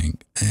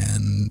nvenc.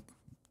 And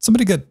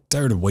somebody got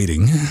tired of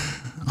waiting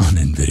on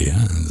NVIDIA,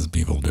 as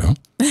people do.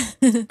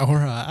 All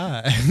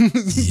right.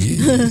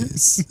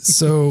 Yes.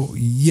 So,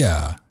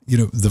 yeah,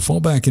 the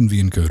fallback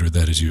nvencoder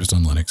that is used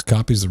on Linux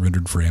copies the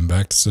rendered frame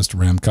back to system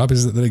RAM,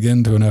 copies it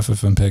again to an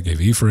FFmpeg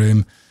AV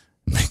frame,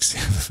 makes the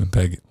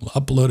FFmpeg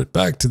upload it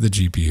back to the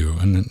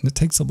GPU, and it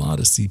takes a lot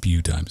of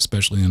CPU time,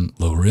 especially in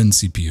lower-end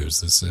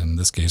CPUs. This, in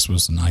this case,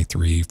 was an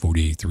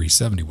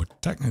i3-4370, which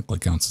technically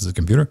counts as a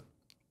computer.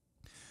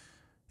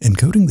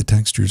 Encoding the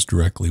textures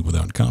directly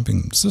without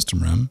copying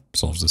system RAM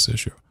solves this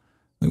issue.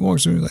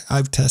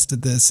 I've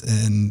tested this,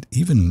 and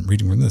even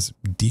reading from this,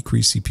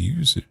 decreased CPU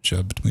usage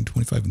between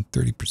 25 and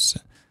 30%,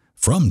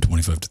 from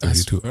 25 to 30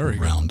 That's to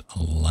around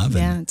 11.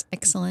 Yeah, it's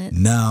excellent.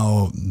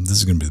 Now, this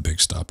is going to be the big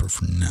stopper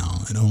for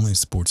now. It only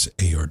supports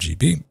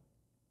ARGB.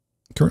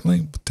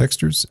 Currently, with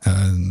textures, you're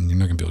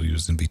not going to be able to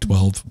use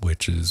NV12,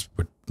 which is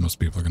what most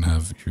people are going to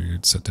have if you're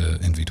set to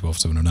NV12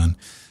 709.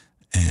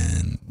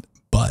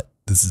 But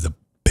this is a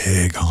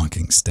big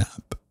honking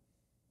step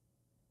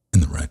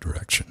in the right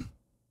direction.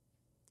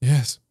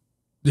 Yes.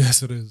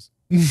 Yes, it is.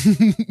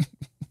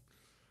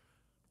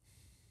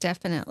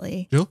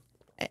 Definitely. Jill?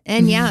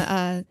 And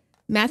yeah,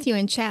 Matthew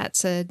in chat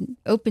said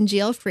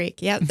OpenGL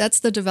Freak. Yeah, that's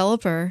the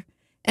developer.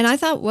 And I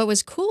thought what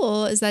was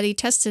cool is that he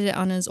tested it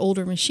on his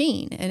older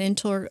machine, an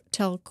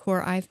Intel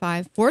Core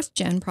i5 4th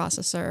gen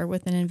processor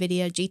with an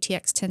NVIDIA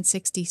GTX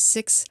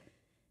 1066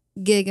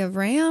 gig of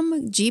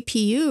RAM,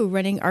 GPU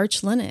running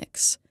Arch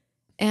Linux.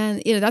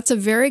 And, that's a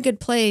very good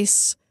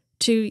place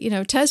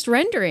to, test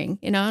rendering,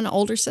 on an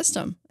older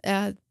system.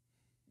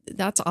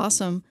 That's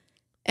awesome.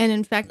 And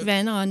in fact,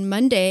 then on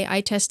Monday,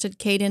 I tested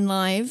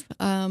Kdenlive,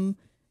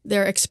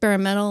 their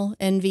experimental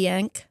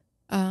nvenc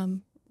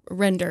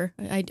render.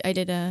 I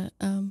did a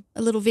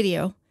little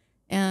video,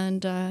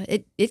 and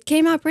it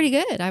came out pretty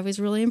good. I was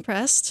really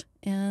impressed,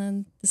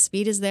 and the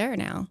speed is there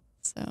now.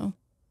 So,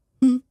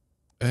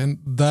 and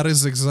that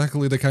is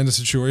exactly the kind of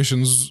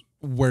situations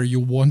where you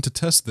want to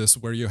test this,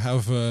 where you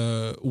have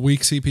a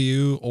weak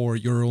CPU, or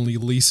you're only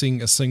leasing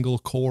a single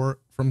core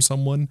from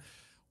someone,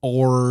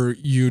 or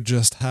you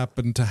just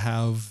happen to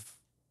have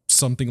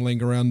something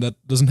laying around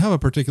that doesn't have a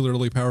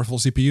particularly powerful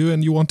CPU,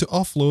 and you want to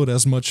offload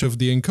as much of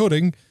the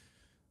encoding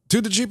to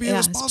the GPU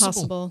as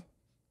possible.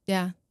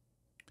 Yeah.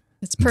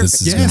 It's perfect.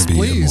 This is going to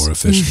be a more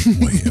efficient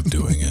way of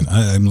doing it.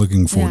 I'm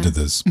looking forward to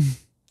this.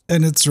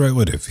 And it's the right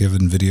way. If you have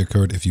an NVIDIA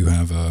card, if you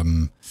have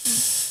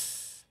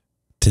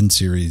 10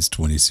 series,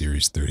 20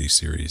 series, 30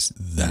 series,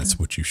 that's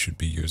what you should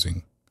be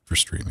using for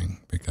streaming.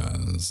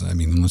 Because, I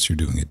mean, unless you're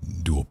doing a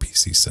dual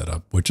PC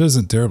setup, which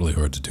isn't terribly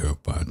hard to do,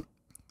 but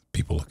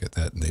people look at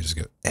that and they just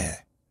go,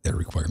 that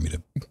require me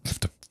to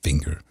lift a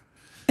finger.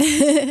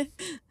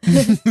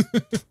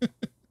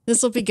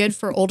 This will be good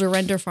for older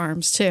render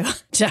farms too.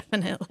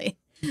 Definitely.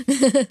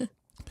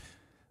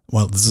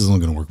 Well, this is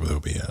only going to work with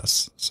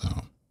OBS, so.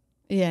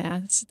 Yeah,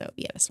 this is the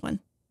OBS one.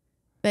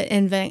 But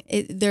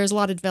nvenc, there's a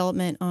lot of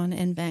development on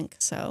nvenc,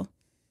 so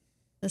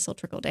this will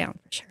trickle down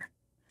for sure.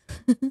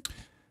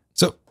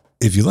 So,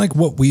 if you like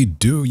what we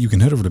do, you can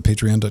head over to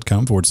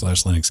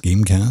patreon.com/Linux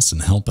Gamecast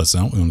and help us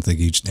out. We want to thank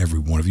each and every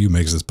one of you. It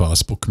makes this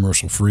possible,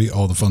 commercial free,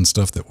 all the fun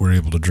stuff that we're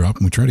able to drop.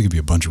 And we try to give you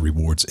a bunch of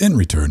rewards in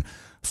return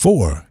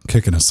for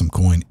kicking us some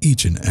coin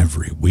each and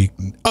every week,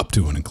 up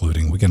to and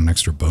including. We get an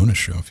extra bonus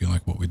show if you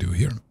like what we do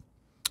here.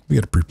 We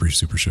get a pre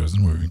super shows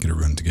where we get a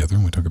run together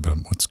and we talk about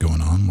what's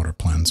going on, what our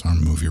plans are,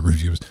 movie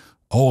reviews,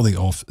 all the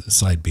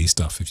off-side B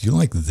stuff. If you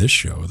like this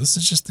show, this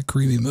is just the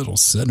creamy middle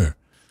center.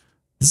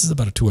 This is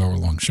about a 2-hour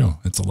long show.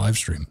 It's a live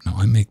stream. Now,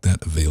 I make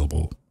that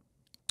available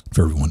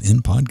for everyone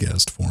in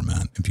podcast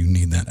format. If you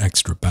need that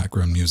extra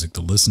background music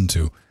to listen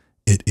to,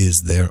 it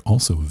is there.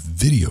 Also,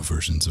 video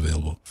versions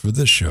available for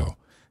this show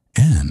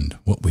and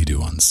what we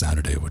do on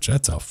Saturday, which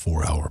that's a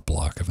 4-hour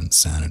block of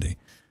insanity.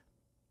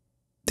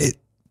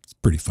 It's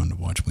pretty fun to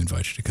watch. We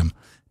invite you to come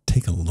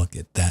take a look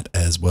at that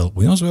as well.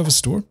 We also have a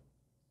store.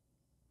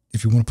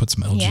 If you want to put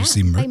some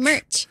LGC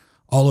merch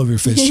all over your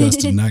face,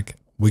 chest, and neck,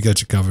 we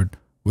got you covered.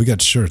 We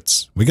got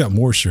shirts. We got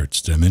more shirts.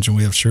 Did I mention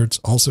we have shirts?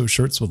 Also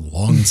shirts with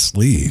long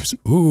sleeves.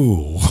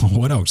 Ooh,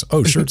 what else?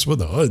 Oh, shirts with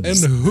the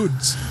hoods. And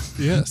hoods.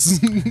 Yes.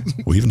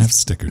 We even have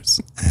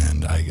stickers.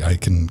 And I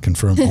can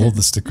confirm all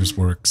the stickers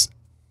works.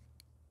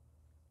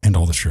 And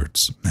all the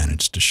shirts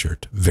managed to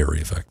shirt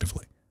very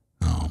effectively.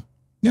 Oh,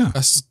 yeah.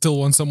 I still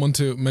want someone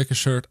to make a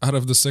shirt out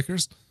of the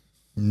stickers.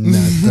 Nah,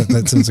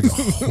 that sounds like a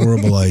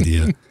horrible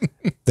idea.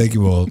 Thank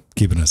you all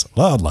keeping us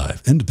loud,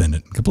 live,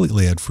 independent,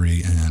 completely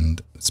ad-free.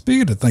 And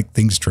speaking of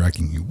things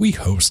tracking you, we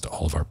host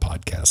all of our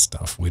podcast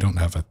stuff. We don't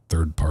have a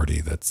third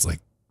party that's like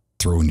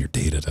throwing your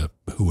data to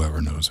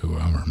whoever knows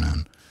whoever,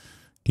 man.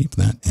 Keep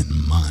that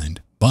in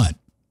mind. But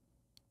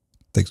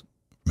thanks for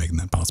making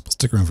that possible.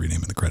 Stick around for your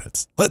name in the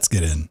credits. Let's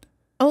get in.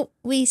 Oh,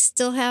 we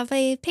still have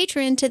a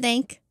patron to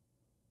thank.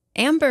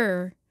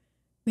 Amber.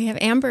 We have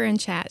Amber in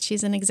chat.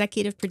 She's an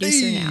executive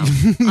producer now.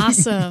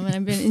 Awesome. And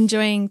I've been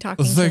enjoying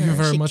talking to her. Thank you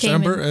very much,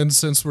 Amber. And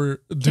since we're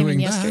doing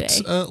that,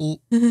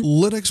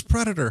 Linux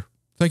Predator,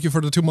 thank you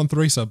for the 2-month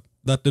resub.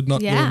 That did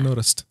not go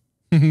unnoticed.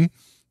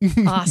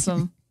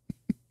 Awesome.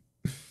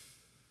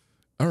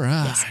 All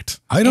right. Yes.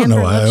 I don't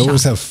know. I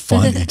always have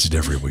fun each and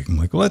every week. I'm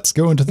like, let's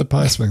go into the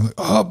pie spec. I'm like,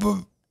 oh,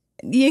 but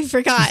you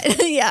forgot.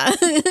 Yeah.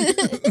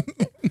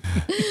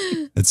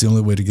 It's the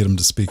only way to get him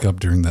to speak up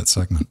during that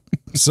segment.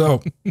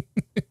 So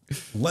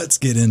let's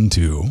get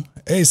into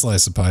a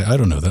slice of pie. I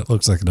don't know. That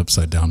looks like an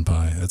upside down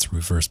pie. That's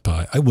reverse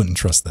pie. I wouldn't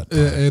trust that pie.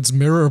 It's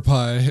mirror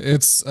pie.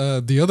 It's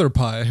the other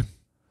pie.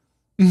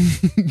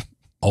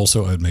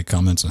 Also, I'd make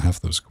comments on half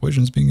those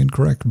equations being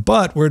incorrect,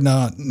 but we're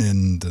not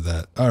into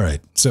that. All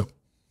right. So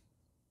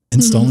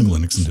installing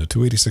Linux into a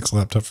 286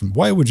 laptop.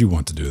 Why would you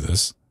want to do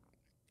this?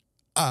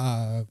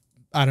 I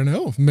don't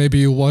know. Maybe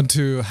you want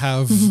to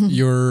have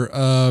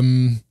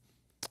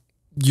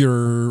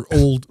your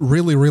old,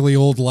 really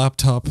old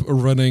laptop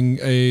running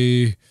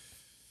a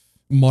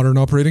modern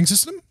operating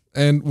system.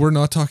 And we're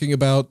not talking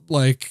about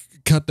like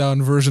cut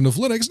down version of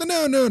Linux.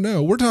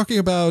 No. We're talking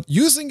about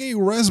using a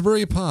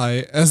Raspberry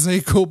Pi as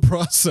a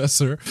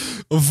coprocessor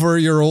for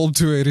your old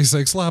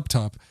 286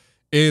 laptop.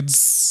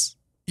 It's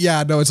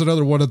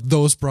another one of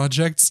those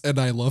projects, and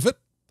I love it.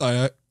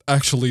 I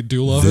actually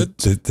do love it.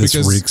 This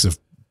reeks of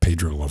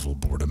Pedro level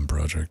boredom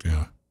project,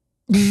 yeah.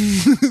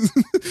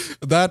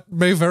 That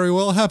may very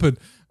well happen.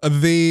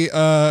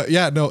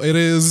 It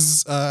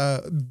is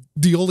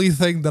the only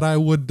thing that I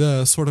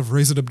would sort of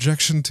raise an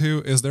objection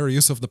to is their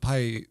use of the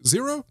Pi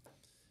Zero.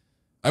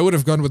 I would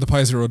have gone with the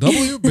Pi Zero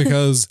W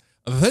because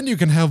then you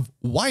can have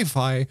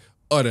Wi-Fi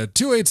on a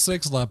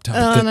 286 laptop.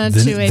 On a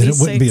 286,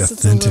 it wouldn't be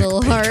authentic, it's a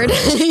little hard.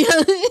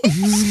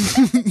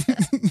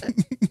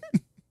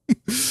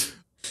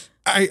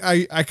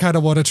 I kind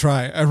of want to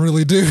try. I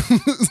really do.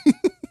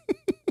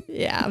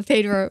 Yeah,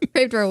 Pedro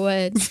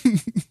would.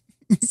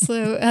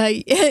 So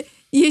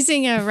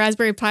using a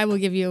Raspberry Pi will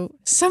give you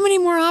so many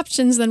more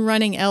options than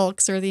running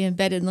Elks or the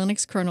embedded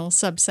Linux kernel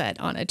subset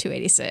on a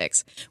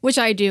 286, which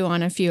I do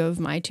on a few of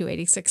my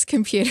 286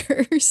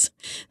 computers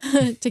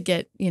to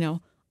get,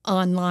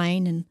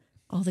 online and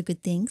all the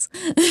good things.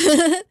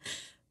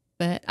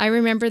 But I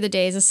remember the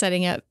days of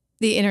setting up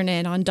the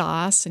internet on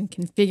DOS and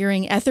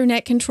configuring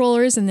Ethernet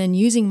controllers and then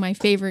using my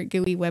favorite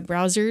GUI web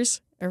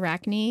browsers,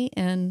 Arachne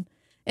and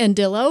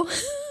Dillo.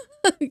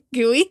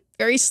 GUI,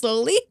 very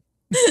slowly.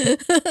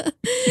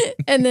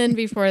 And then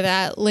before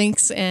that,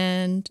 Lynx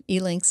and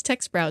eLynx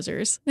text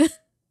browsers.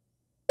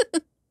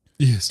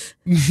 Yes.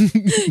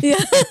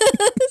 Yeah.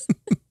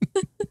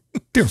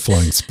 Dear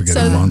Flying Spaghetti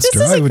So Monster,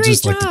 this is a I would great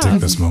just like to job.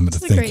 take this moment to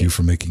This is thank you great.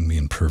 for making me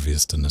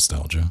impervious to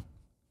nostalgia.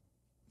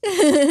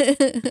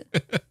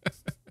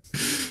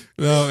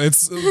 No,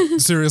 it's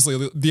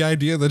seriously the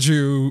idea that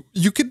you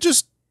could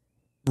just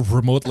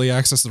remotely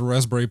access the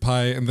Raspberry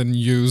Pi and then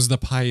use the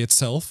Pi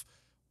itself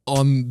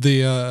on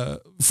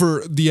the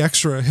for the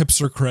extra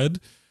hipster cred,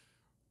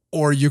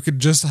 or you could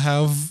just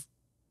have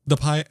the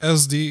Pi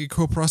as the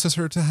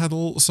coprocessor to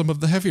handle some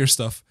of the heavier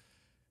stuff.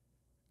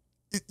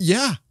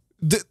 Yeah,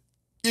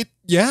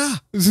 yeah,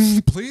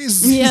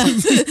 please. Yeah.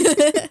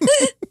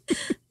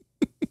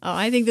 Oh,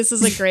 I think this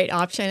is a great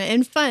option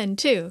and fun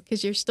too,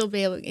 because you're still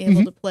able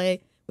to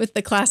play with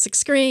the classic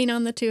screen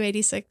on the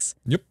 286.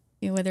 Yep.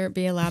 You know, whether it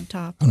be a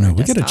laptop. Oh no, or a we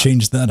got to desktop.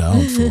 change that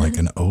out for like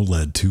an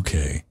OLED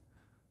 2K.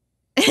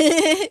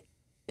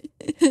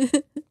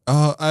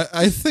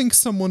 I think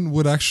someone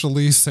would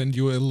actually send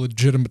you a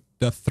legitimate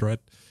death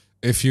threat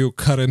if you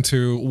cut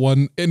into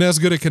one in as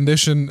good a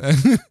condition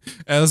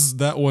as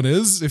that one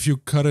is. If you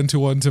cut into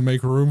one to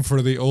make room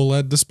for the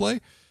OLED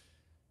display.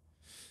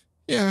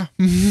 Yeah.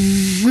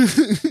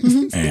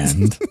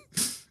 And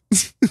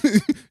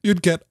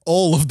you'd get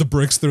all of the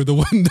bricks through the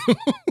window.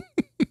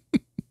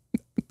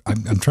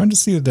 I'm trying to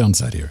see the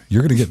downside here.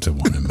 You're going to get to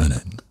one in a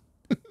minute.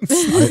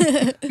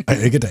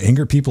 I get to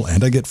anger people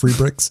and I get free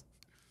bricks.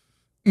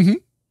 Mm-hmm.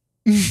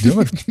 Do you know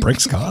how much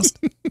bricks cost?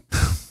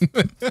 It's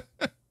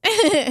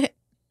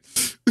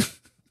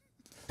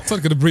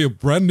not going to be a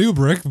brand new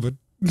brick, but...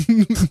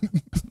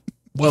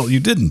 Well, you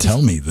didn't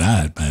tell me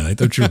that, man. I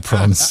thought you were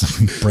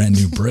promising brand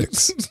new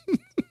bricks.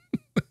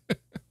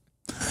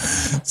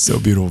 So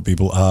beautiful,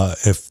 people.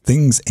 If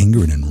things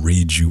anger and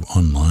enrage you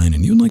online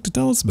and you'd like to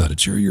tell us about it,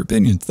 share your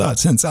opinion,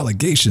 thoughts, hints,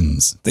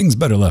 allegations, things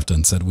better left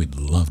unsaid, we'd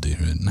love to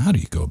hear it. And how do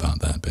you go about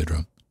that,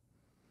 Pedro?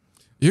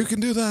 You can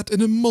do that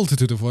in a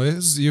multitude of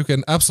ways. You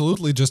can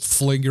absolutely just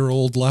fling your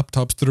old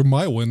laptops through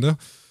my window.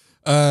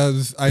 I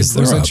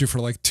present you for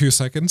like 2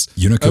 seconds.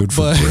 Unicode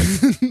for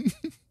brick.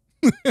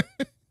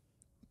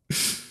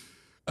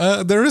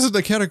 There isn't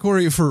a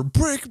category for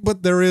brick,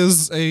 but there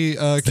is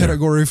a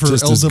category for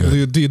just as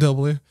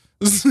LWDW.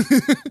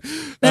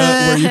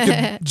 Where you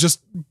can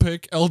just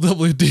pick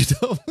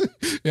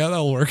LWDW. Yeah,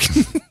 that'll work.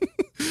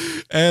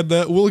 And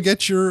we'll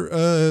get your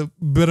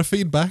bit of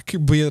feedback,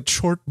 be it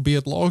short, be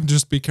it long.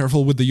 Just be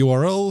careful with the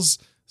URLs.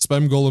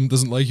 Spam Golem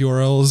doesn't like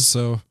URLs,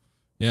 so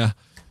yeah.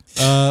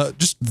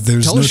 Just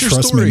There's tell no us your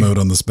trust story. me mode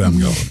on the Spam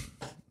Golem.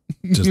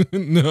 Just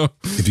No.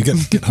 if you get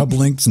GitHub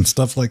links and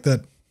stuff like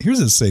that, here's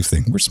a safe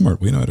thing. We're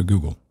smart. We know how to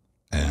Google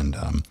and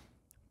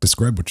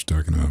describe what you're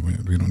talking about.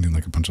 We don't need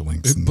like a bunch of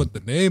links. And, Put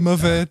the name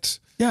of it.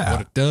 yeah.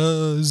 What it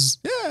does.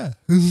 Yeah.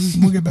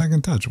 We'll get back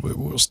in touch.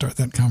 We'll start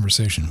that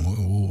conversation.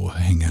 We'll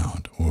hang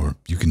out, or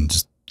you can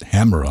just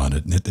hammer on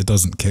it, and it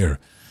doesn't care.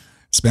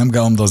 Spam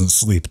Golem doesn't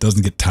sleep. It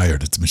doesn't get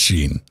tired. It's a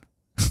machine.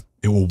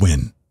 It will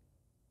win.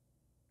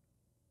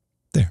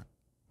 There.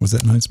 Was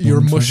that nice?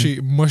 Your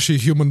moment, mushy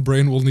human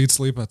brain will need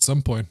sleep at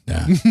some point.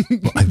 Yeah.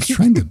 Well, I was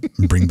trying to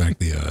bring back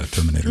the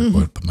Terminator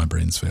quote, but my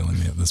brain's failing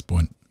me at this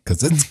point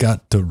because it's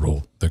got to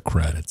roll the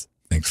credits.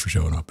 Thanks for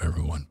showing up,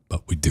 everyone.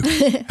 But we do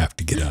have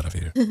to get out of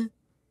here.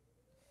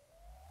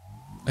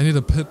 I need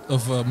a pit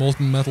of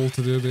molten metal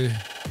to do the...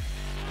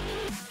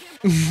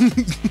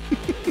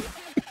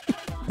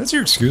 That's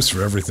your excuse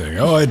for everything.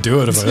 Oh, I'd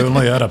do it if I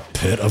only had a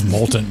pit of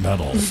molten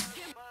metal.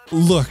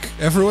 Look,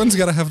 everyone's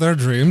got to have their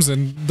dreams,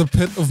 and the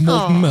pit of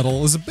molten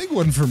metal is a big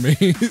one for me.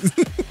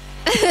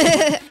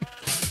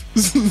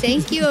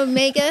 Thank you,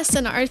 Omegas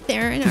and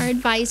Artherin, our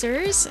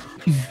advisors,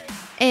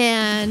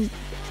 and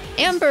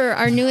Amber,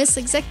 our newest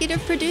executive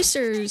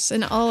producers,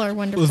 and all our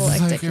wonderful Thank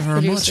you executive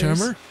very much,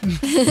 producers. Amber.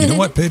 You know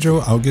what, Pedro?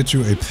 I'll get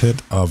you a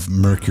pit of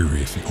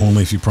mercury,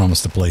 only if you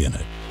promise to play in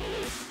it.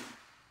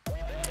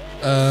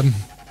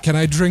 Can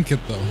I drink it,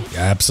 though? Yeah,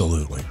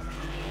 absolutely.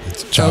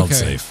 It's child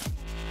Okay. safe.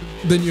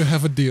 Then you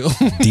have a deal.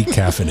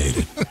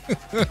 Decaffeinated.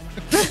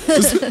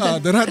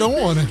 Then I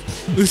don't want it.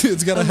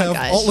 It's got to Oh my have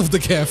gosh. all of the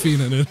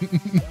caffeine in it.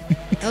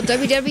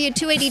 LWW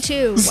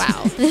 282.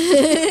 Wow.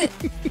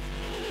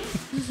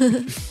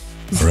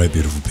 All right,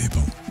 beautiful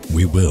people.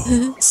 We will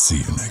see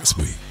you next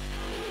week.